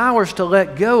 It is ours to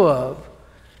let go of,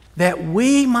 that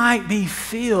we might be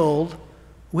filled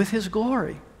with His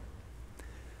glory.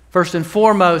 First and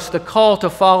foremost, the call to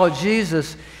follow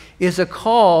Jesus is a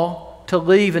call to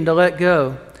leave and to let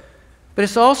go. But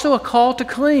it's also a call to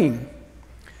cling.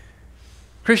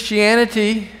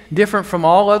 Christianity, different from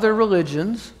all other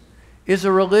religions, is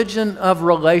a religion of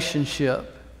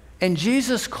relationship. And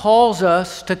Jesus calls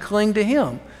us to cling to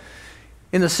Him.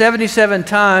 In the 77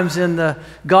 times in the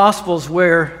Gospels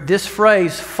where this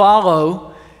phrase,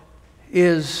 follow,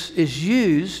 is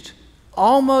used,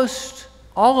 almost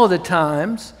all of the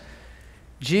times,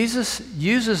 Jesus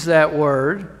uses that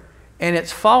word, and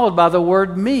it's followed by the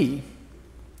word me.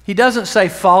 He doesn't say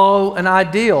follow an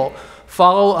ideal,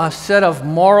 follow a set of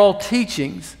moral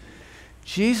teachings.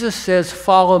 Jesus says,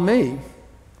 follow me.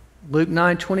 Luke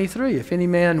 9:23, if any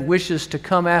man wishes to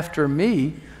come after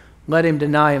me, let him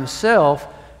deny himself,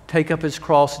 take up his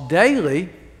cross daily,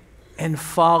 and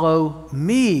follow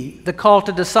me. The call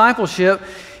to discipleship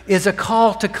is a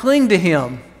call to cling to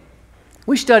Him.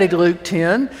 We studied Luke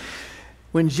 10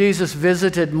 when Jesus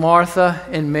visited Martha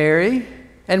and Mary,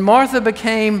 and Martha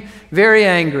became very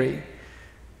angry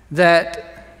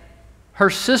that her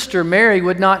sister Mary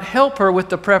would not help her with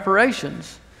the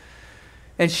preparations.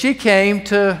 And she came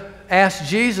to ask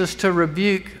Jesus to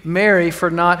rebuke Mary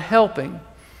for not helping.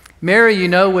 Mary, you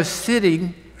know, was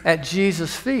sitting at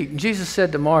Jesus' feet. And Jesus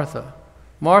said to Martha,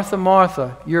 Martha,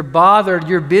 Martha, you're bothered,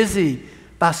 you're busy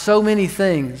by so many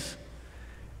things.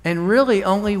 And really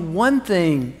only one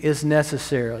thing is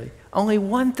necessary. Only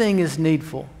one thing is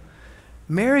needful.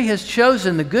 Mary has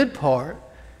chosen the good part.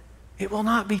 It will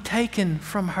not be taken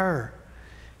from her.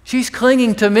 She's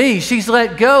clinging to me. She's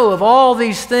let go of all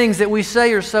these things that we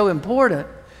say are so important.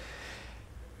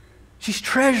 She's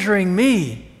treasuring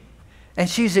me. And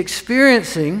she's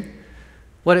experiencing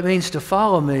what it means to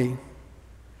follow me.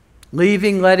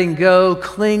 Leaving, letting go,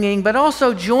 clinging, but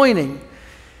also joining.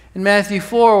 In Matthew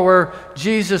 4, where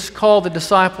Jesus called the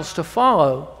disciples to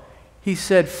follow, He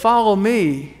said, follow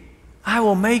me. I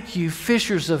will make you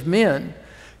fishers of men.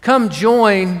 Come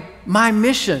join my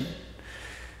mission.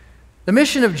 The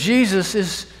mission of Jesus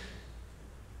is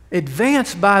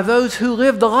advanced by those who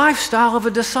live the lifestyle of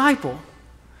a disciple.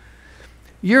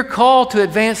 Your call to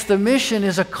advance the mission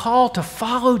is a call to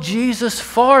follow Jesus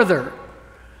farther.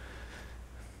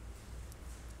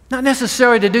 Not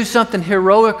necessarily to do something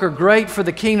heroic or great for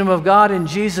the kingdom of God in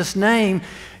Jesus' name.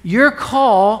 Your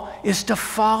call is to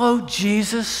follow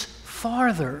Jesus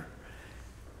farther.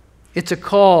 It's a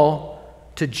call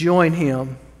to join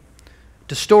Him,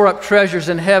 to store up treasures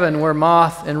in heaven where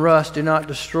moth and rust do not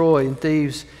destroy and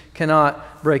thieves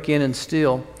cannot break in and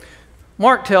steal.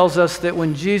 Mark tells us that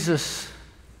when Jesus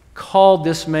called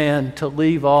this man to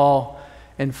leave all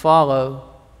and follow,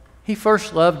 He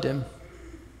first loved him.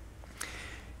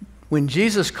 When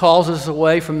Jesus calls us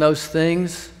away from those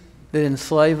things that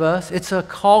enslave us, it's a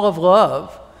call of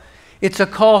love. It's a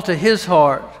call to His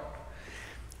heart.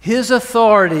 His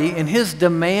authority and His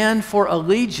demand for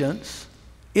allegiance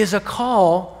is a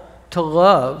call to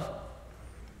love.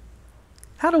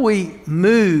 How do we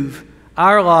move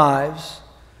our lives?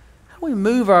 How do we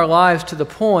move our lives to the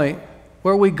point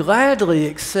where we gladly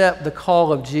accept the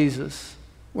call of Jesus?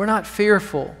 We're not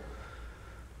fearful.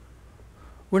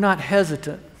 We're not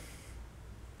hesitant.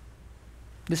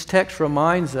 This text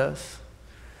reminds us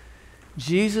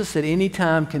Jesus at any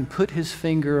time can put his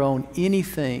finger on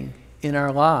anything in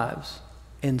our lives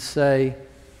and say,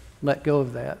 let go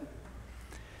of that.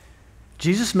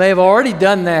 Jesus may have already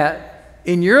done that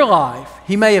in your life.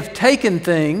 He may have taken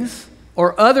things,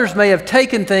 or others may have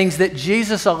taken things that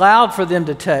Jesus allowed for them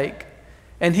to take.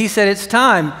 And he said, it's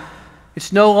time.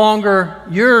 It's no longer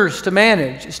yours to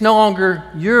manage. It's no longer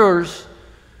yours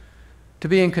to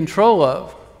be in control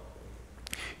of.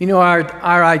 You know,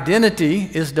 our identity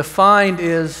is defined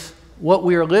as what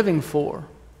we are living for.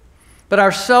 But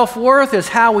our self-worth is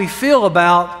how we feel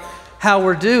about how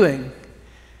we're doing.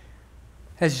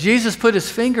 Has Jesus put his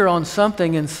finger on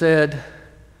something and said,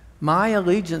 my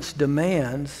allegiance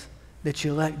demands that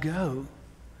you let go?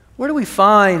 Where do we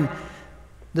find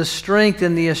the strength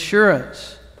and the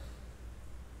assurance?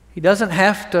 He doesn't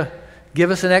have to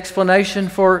give us an explanation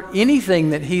for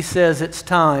anything that he says it's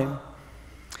time.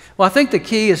 Well, I think the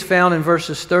key is found in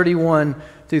verses 31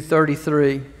 through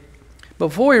 33.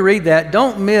 Before we read that,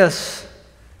 don't miss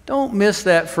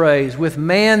that phrase. With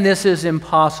man, this is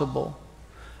impossible.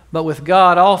 But with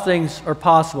God, all things are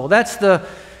possible. That's the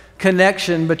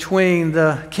connection between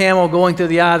the camel going through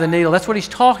the eye of the needle. That's what he's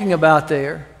talking about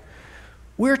there.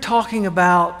 We're talking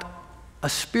about a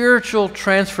spiritual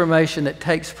transformation that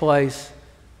takes place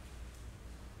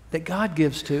that God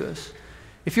gives to us.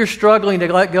 If you're struggling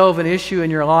to let go of an issue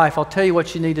in your life, I'll tell you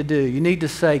what you need to do. You need to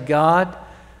say, God,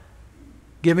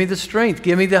 give me the strength,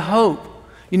 give me the hope.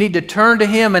 You need to turn to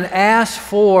him and ask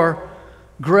for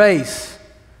grace.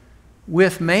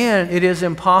 With man, it is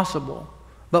impossible.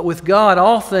 But with God,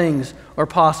 all things are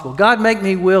possible. God, make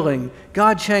me willing.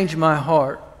 God, change my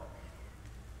heart.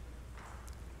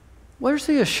 Where's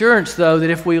the assurance, though, that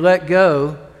if we let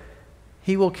go,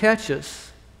 he will catch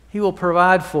us? He will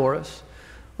provide for us.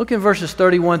 Look in verses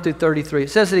 31 through 33. It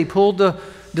says that he pulled the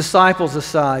disciples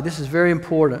aside. This is very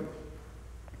important.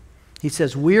 He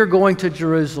says, we are going to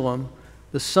Jerusalem.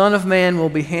 The Son of Man will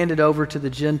be handed over to the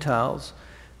Gentiles.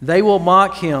 They will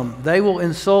mock him. They will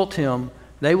insult him.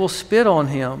 They will spit on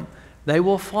him. They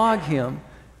will flog him.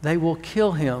 They will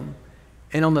kill him.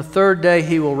 And on the third day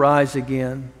he will rise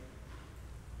again.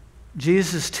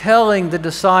 Jesus is telling the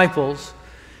disciples,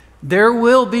 there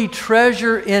will be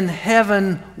treasure in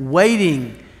heaven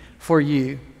waiting for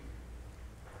you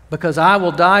because I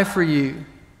will die for you.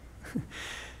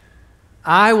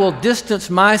 I will distance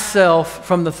myself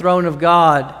from the throne of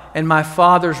God and my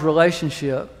Father's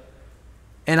relationship.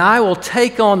 And I will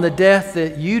take on the death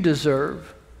that you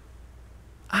deserve.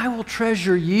 I will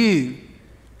treasure you.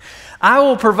 I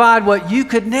will provide what you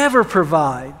could never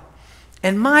provide.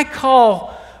 And my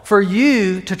call for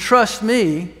you to trust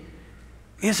me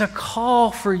is a call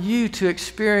for you to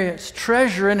experience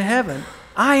treasure in heaven.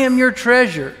 I am your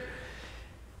treasure,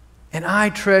 and I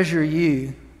treasure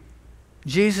you.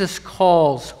 Jesus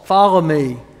calls, follow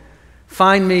me,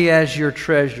 find me as your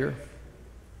treasure.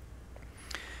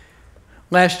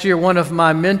 Last year, one of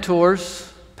my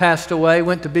mentors passed away,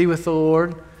 went to be with the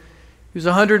Lord. He was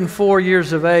 104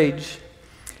 years of age.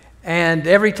 And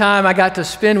every time I got to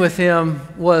spend with him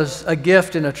was a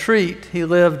gift and a treat. He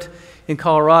lived in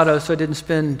Colorado, so I didn't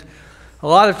spend a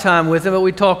lot of time with him, but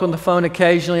we'd talk on the phone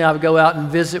occasionally. I would go out and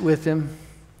visit with him.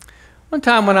 One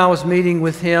time when I was meeting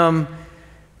with him,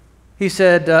 he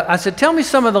said, I said, tell me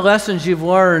some of the lessons you've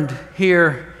learned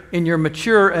here in your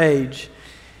mature age.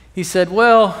 He said,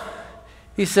 when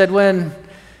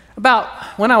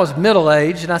I was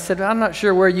middle-aged, and I said, I'm not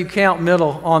sure where you count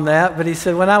middle on that, but he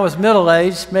said, when I was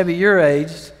middle-aged, maybe your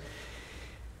age,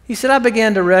 he said, I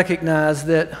began to recognize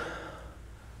that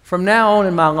from now on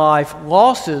in my life,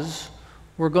 losses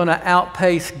were going to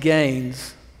outpace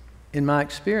gains in my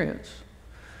experience.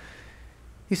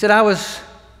 He said, I was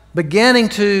beginning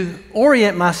to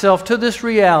orient myself to this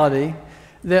reality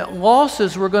that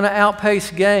losses were going to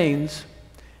outpace gains,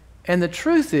 and the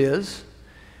truth is,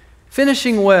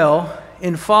 finishing well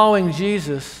in following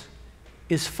Jesus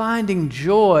is finding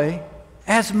joy,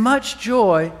 as much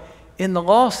joy in the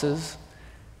losses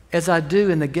as I do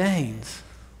in the gains.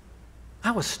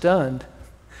 I was stunned.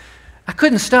 I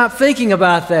couldn't stop thinking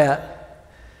about that.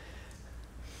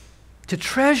 To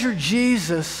treasure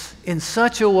Jesus in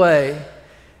such a way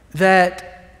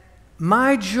that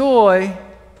my joy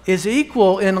is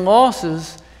equal in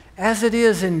losses as it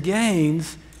is in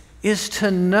gains is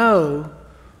to know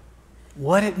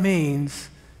what it means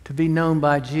to be known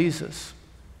by Jesus.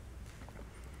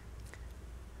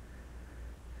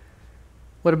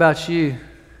 What about you?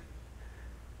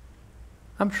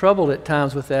 I'm troubled at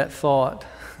times with that thought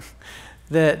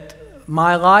that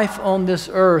my life on this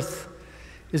earth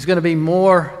is going to be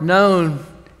more known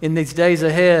in these days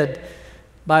ahead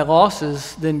by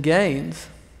losses than gains.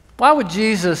 Why would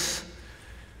Jesus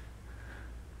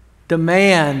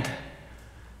demand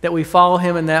that we follow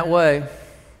him in that way?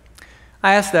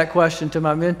 I asked that question to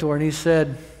my mentor, and he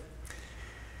said,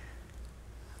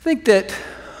 I think that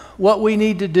what we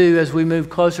need to do as we move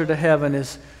closer to heaven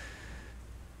is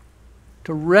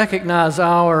to recognize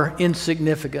our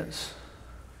insignificance.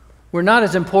 We're not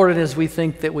as important as we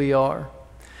think that we are.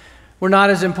 We're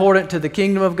not as important to the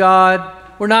kingdom of God.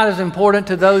 We're not as important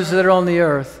to those that are on the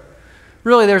earth.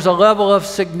 Really, there's a level of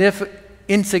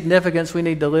insignificance we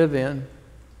need to live in.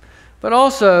 But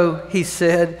also, he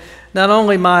said, not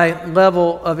only my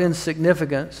level of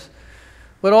insignificance,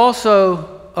 but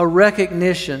also a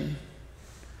recognition.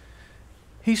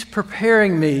 He's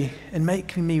preparing me and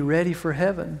making me ready for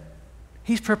heaven.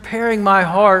 He's preparing my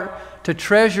heart to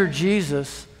treasure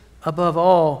Jesus above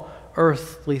all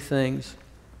earthly things.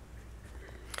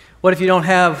 What if you don't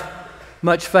have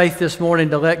much faith this morning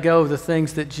to let go of the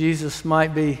things that Jesus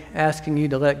might be asking you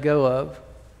to let go of?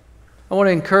 I want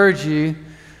to encourage you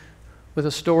with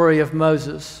a story of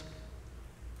Moses.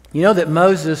 You know that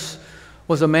Moses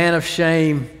was a man of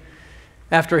shame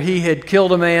after he had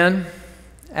killed a man,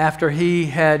 after he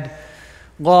had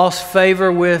lost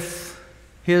favor with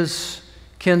his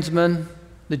kinsmen,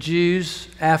 the Jews,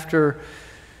 after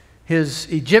his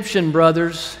Egyptian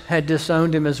brothers had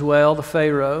disowned him as well, the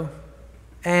Pharaoh,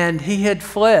 and he had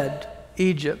fled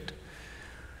Egypt.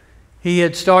 He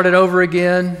had started over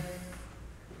again,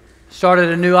 started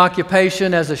a new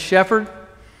occupation as a shepherd,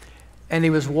 and he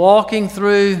was walking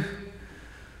through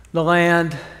the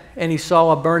land and he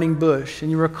saw a burning bush.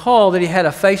 And you recall that he had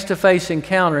a face-to-face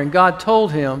encounter, and God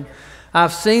told him,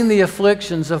 I've seen the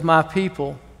afflictions of my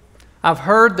people. I've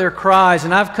heard their cries,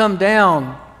 and I've come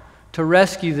down to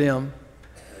rescue them,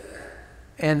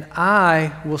 and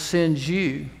I will send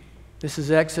you. This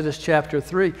is Exodus chapter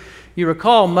 3. You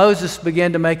recall Moses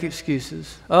began to make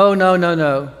excuses. Oh,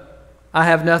 no. I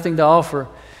have nothing to offer.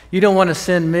 You don't want to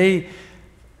send me.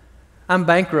 I'm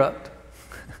bankrupt.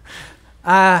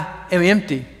 I am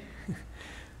empty.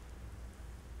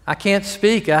 I can't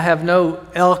speak. I have no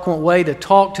eloquent way to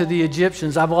talk to the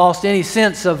Egyptians. I've lost any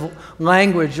sense of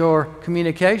language or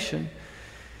communication.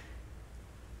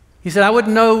 He said, I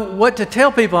wouldn't know what to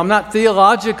tell people. I'm not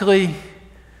theologically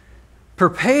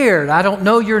prepared. I don't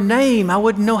know your name. I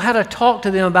wouldn't know how to talk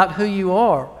to them about who you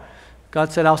are.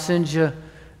 God said, I'll send you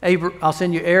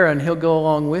Aaron. He'll go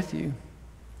along with you.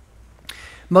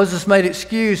 Moses made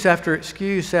excuse after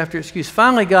excuse after excuse.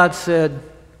 Finally, God said,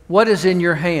 what is in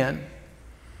your hand?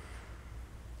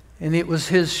 And it was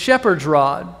his shepherd's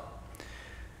rod.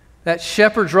 That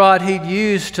shepherd's rod he'd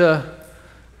used to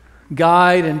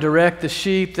guide and direct the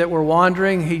sheep that were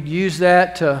wandering. He'd use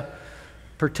that to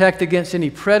protect against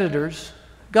any predators.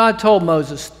 God told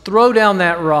Moses, throw down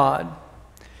that rod.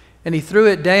 And he threw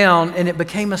it down, and it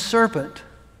became a serpent.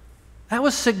 That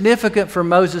was significant for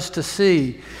Moses to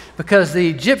see, because the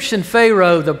Egyptian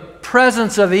Pharaoh, the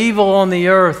presence of evil on the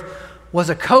earth, was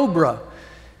a cobra.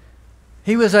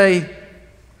 He was a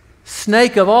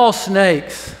snake of all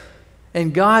snakes.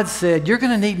 And God said, you're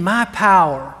going to need my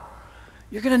power.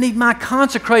 You're going to need my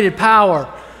consecrated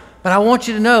power. But I want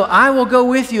you to know, I will go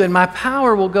with you, and my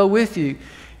power will go with you.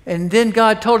 And then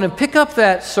God told him, pick up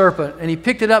that serpent. And he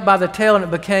picked it up by the tail, and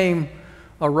it became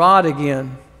a rod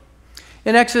again.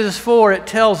 In Exodus 4, it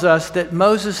tells us that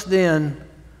Moses then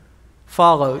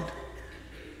followed.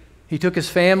 He took his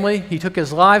family, he took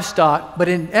his livestock. But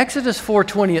in Exodus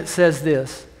 4:20, it says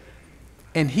this,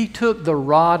 and he took the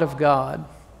rod of God.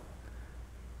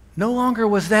 No longer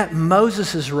was that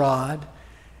Moses' rod.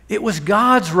 It was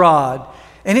God's rod.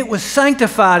 And it was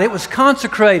sanctified. It was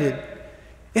consecrated.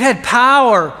 It had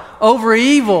power over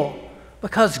evil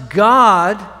because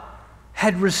God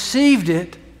had received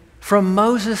it from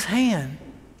Moses' hand.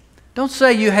 Don't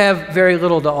say you have very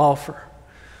little to offer.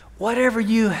 Whatever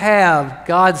you have,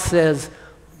 God says,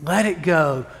 let it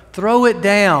go. Throw it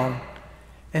down.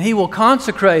 And he will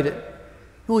consecrate it.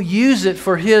 He will use it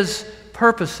for his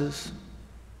purposes.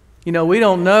 You know, we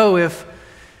don't know if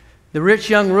the rich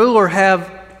young ruler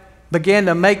began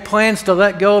to make plans to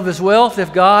let go of his wealth,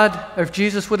 if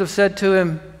Jesus would have said to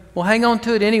him, well, hang on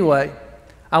to it anyway.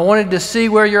 I wanted to see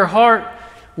where your heart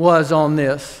was on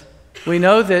this. We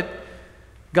know that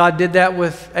God did that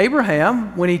with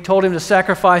Abraham when he told him to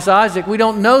sacrifice Isaac. We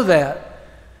don't know that.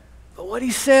 But what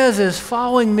he says is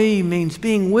following me means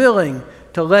being willing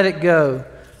to let it go,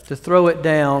 to throw it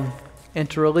down, and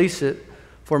to release it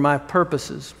for my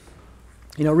purposes.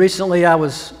 You know, recently I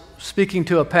was speaking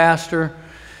to a pastor,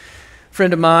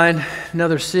 friend of mine,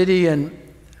 another city, and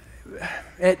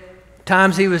at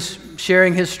times he was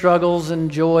sharing his struggles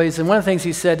and joys, and one of the things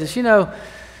he said is,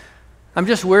 I'm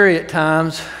just weary at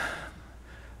times.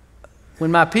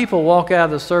 When my people walk out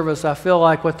of the service, I feel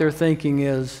like what they're thinking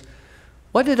is,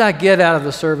 what did I get out of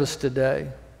the service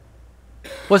today?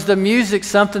 Was the music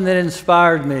something that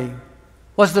inspired me?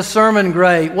 Was the sermon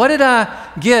great? What did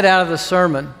I get out of the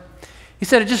sermon? He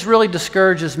said, it just really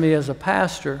discourages me as a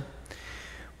pastor.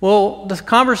 Well, the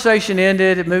conversation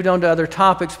ended. It moved on to other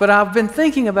topics, but I've been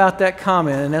thinking about that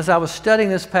comment, and as I was studying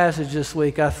this passage this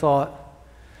week, I thought,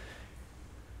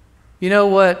 you know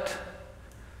what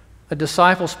a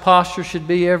disciple's posture should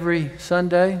be every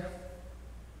Sunday?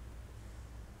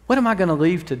 What am I going to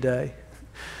leave today?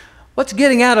 What's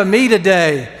getting out of me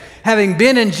today, having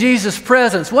been in Jesus'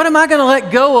 presence? What am I going to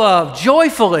let go of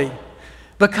joyfully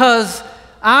because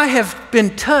I have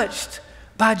been touched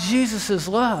by Jesus'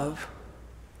 love?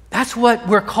 That's what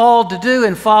we're called to do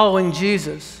in following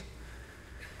Jesus.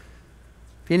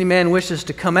 If any man wishes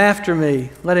to come after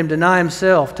me, let him deny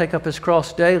himself, take up his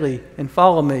cross daily, and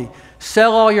follow me.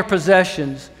 Sell all your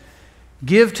possessions,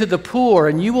 give to the poor,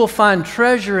 and you will find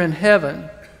treasure in heaven.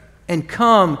 And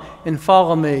come and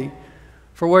follow me.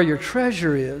 For where your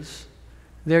treasure is,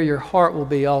 there your heart will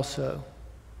be also.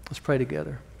 Let's pray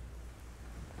together.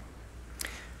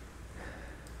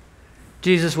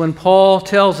 Jesus, when Paul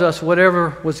tells us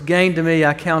whatever was gained to me,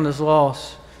 I count as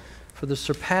loss for the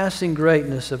surpassing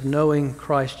greatness of knowing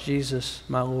Christ Jesus,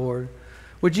 my Lord.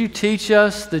 Would you teach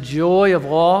us the joy of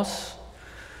loss?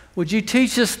 Would you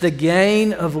teach us the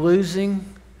gain of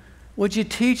losing? Would you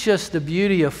teach us the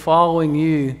beauty of following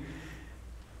you?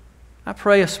 I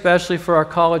pray especially for our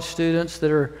college students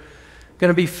that are going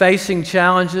to be facing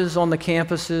challenges on the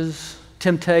campuses,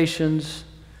 temptations,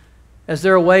 as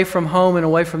they're away from home and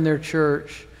away from their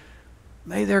church.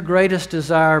 May their greatest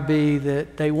desire be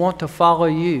that they want to follow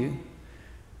you,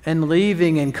 and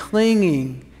leaving and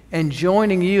clinging and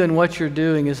joining you in what you're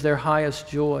doing is their highest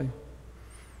joy.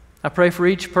 I pray for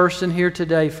each person here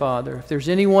today, Father. If there's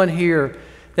anyone here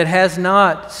that has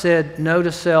not said no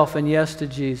to self and yes to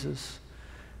Jesus,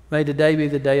 may today be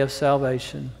the day of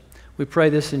salvation. We pray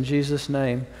this in Jesus'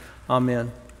 name.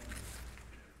 Amen.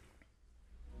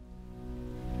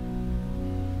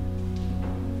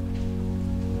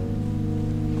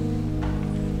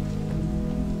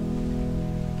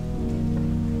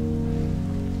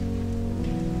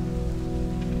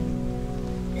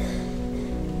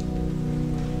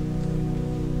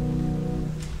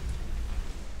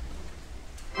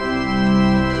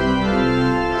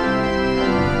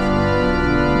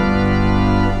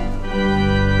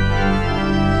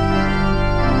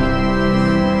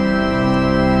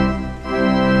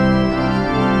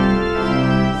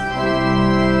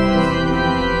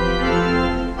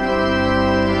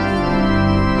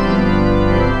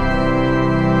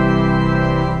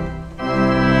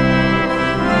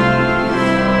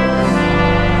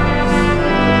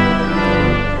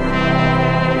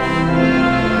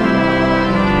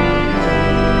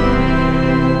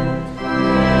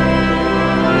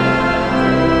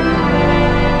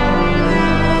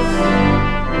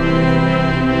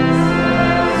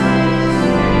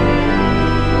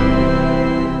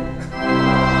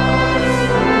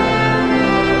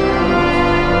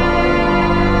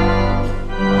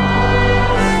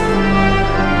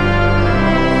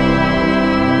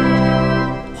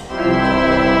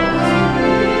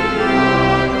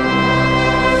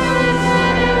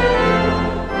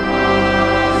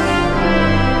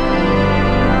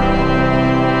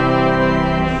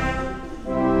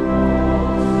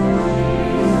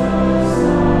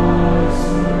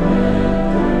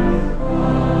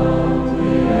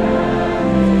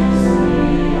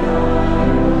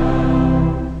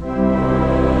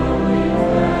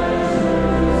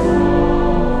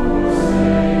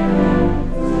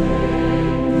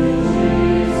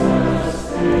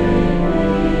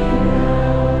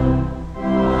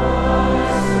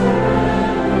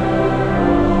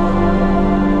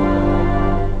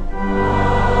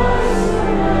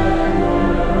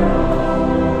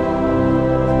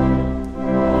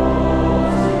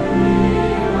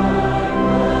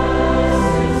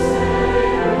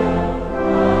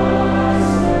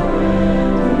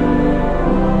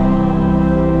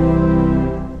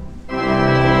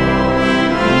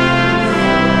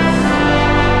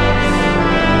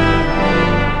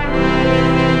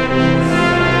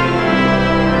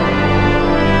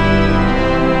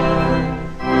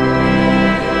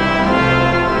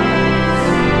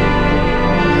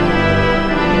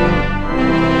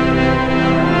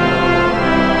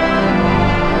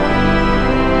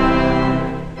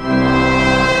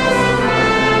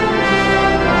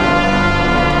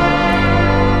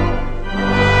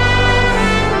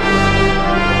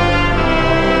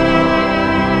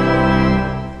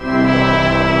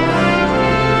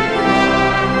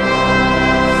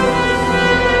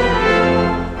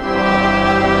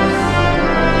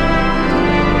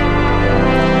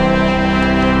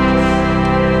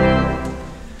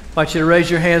 I want you to raise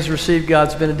your hands and receive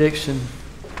God's benediction.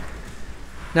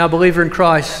 Now, believer in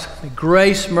Christ, may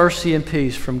grace, mercy, and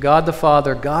peace from God the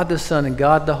Father, God the Son, and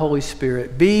God the Holy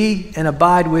Spirit be and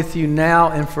abide with you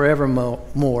now and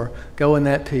forevermore. Go in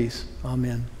that peace.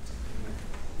 Amen.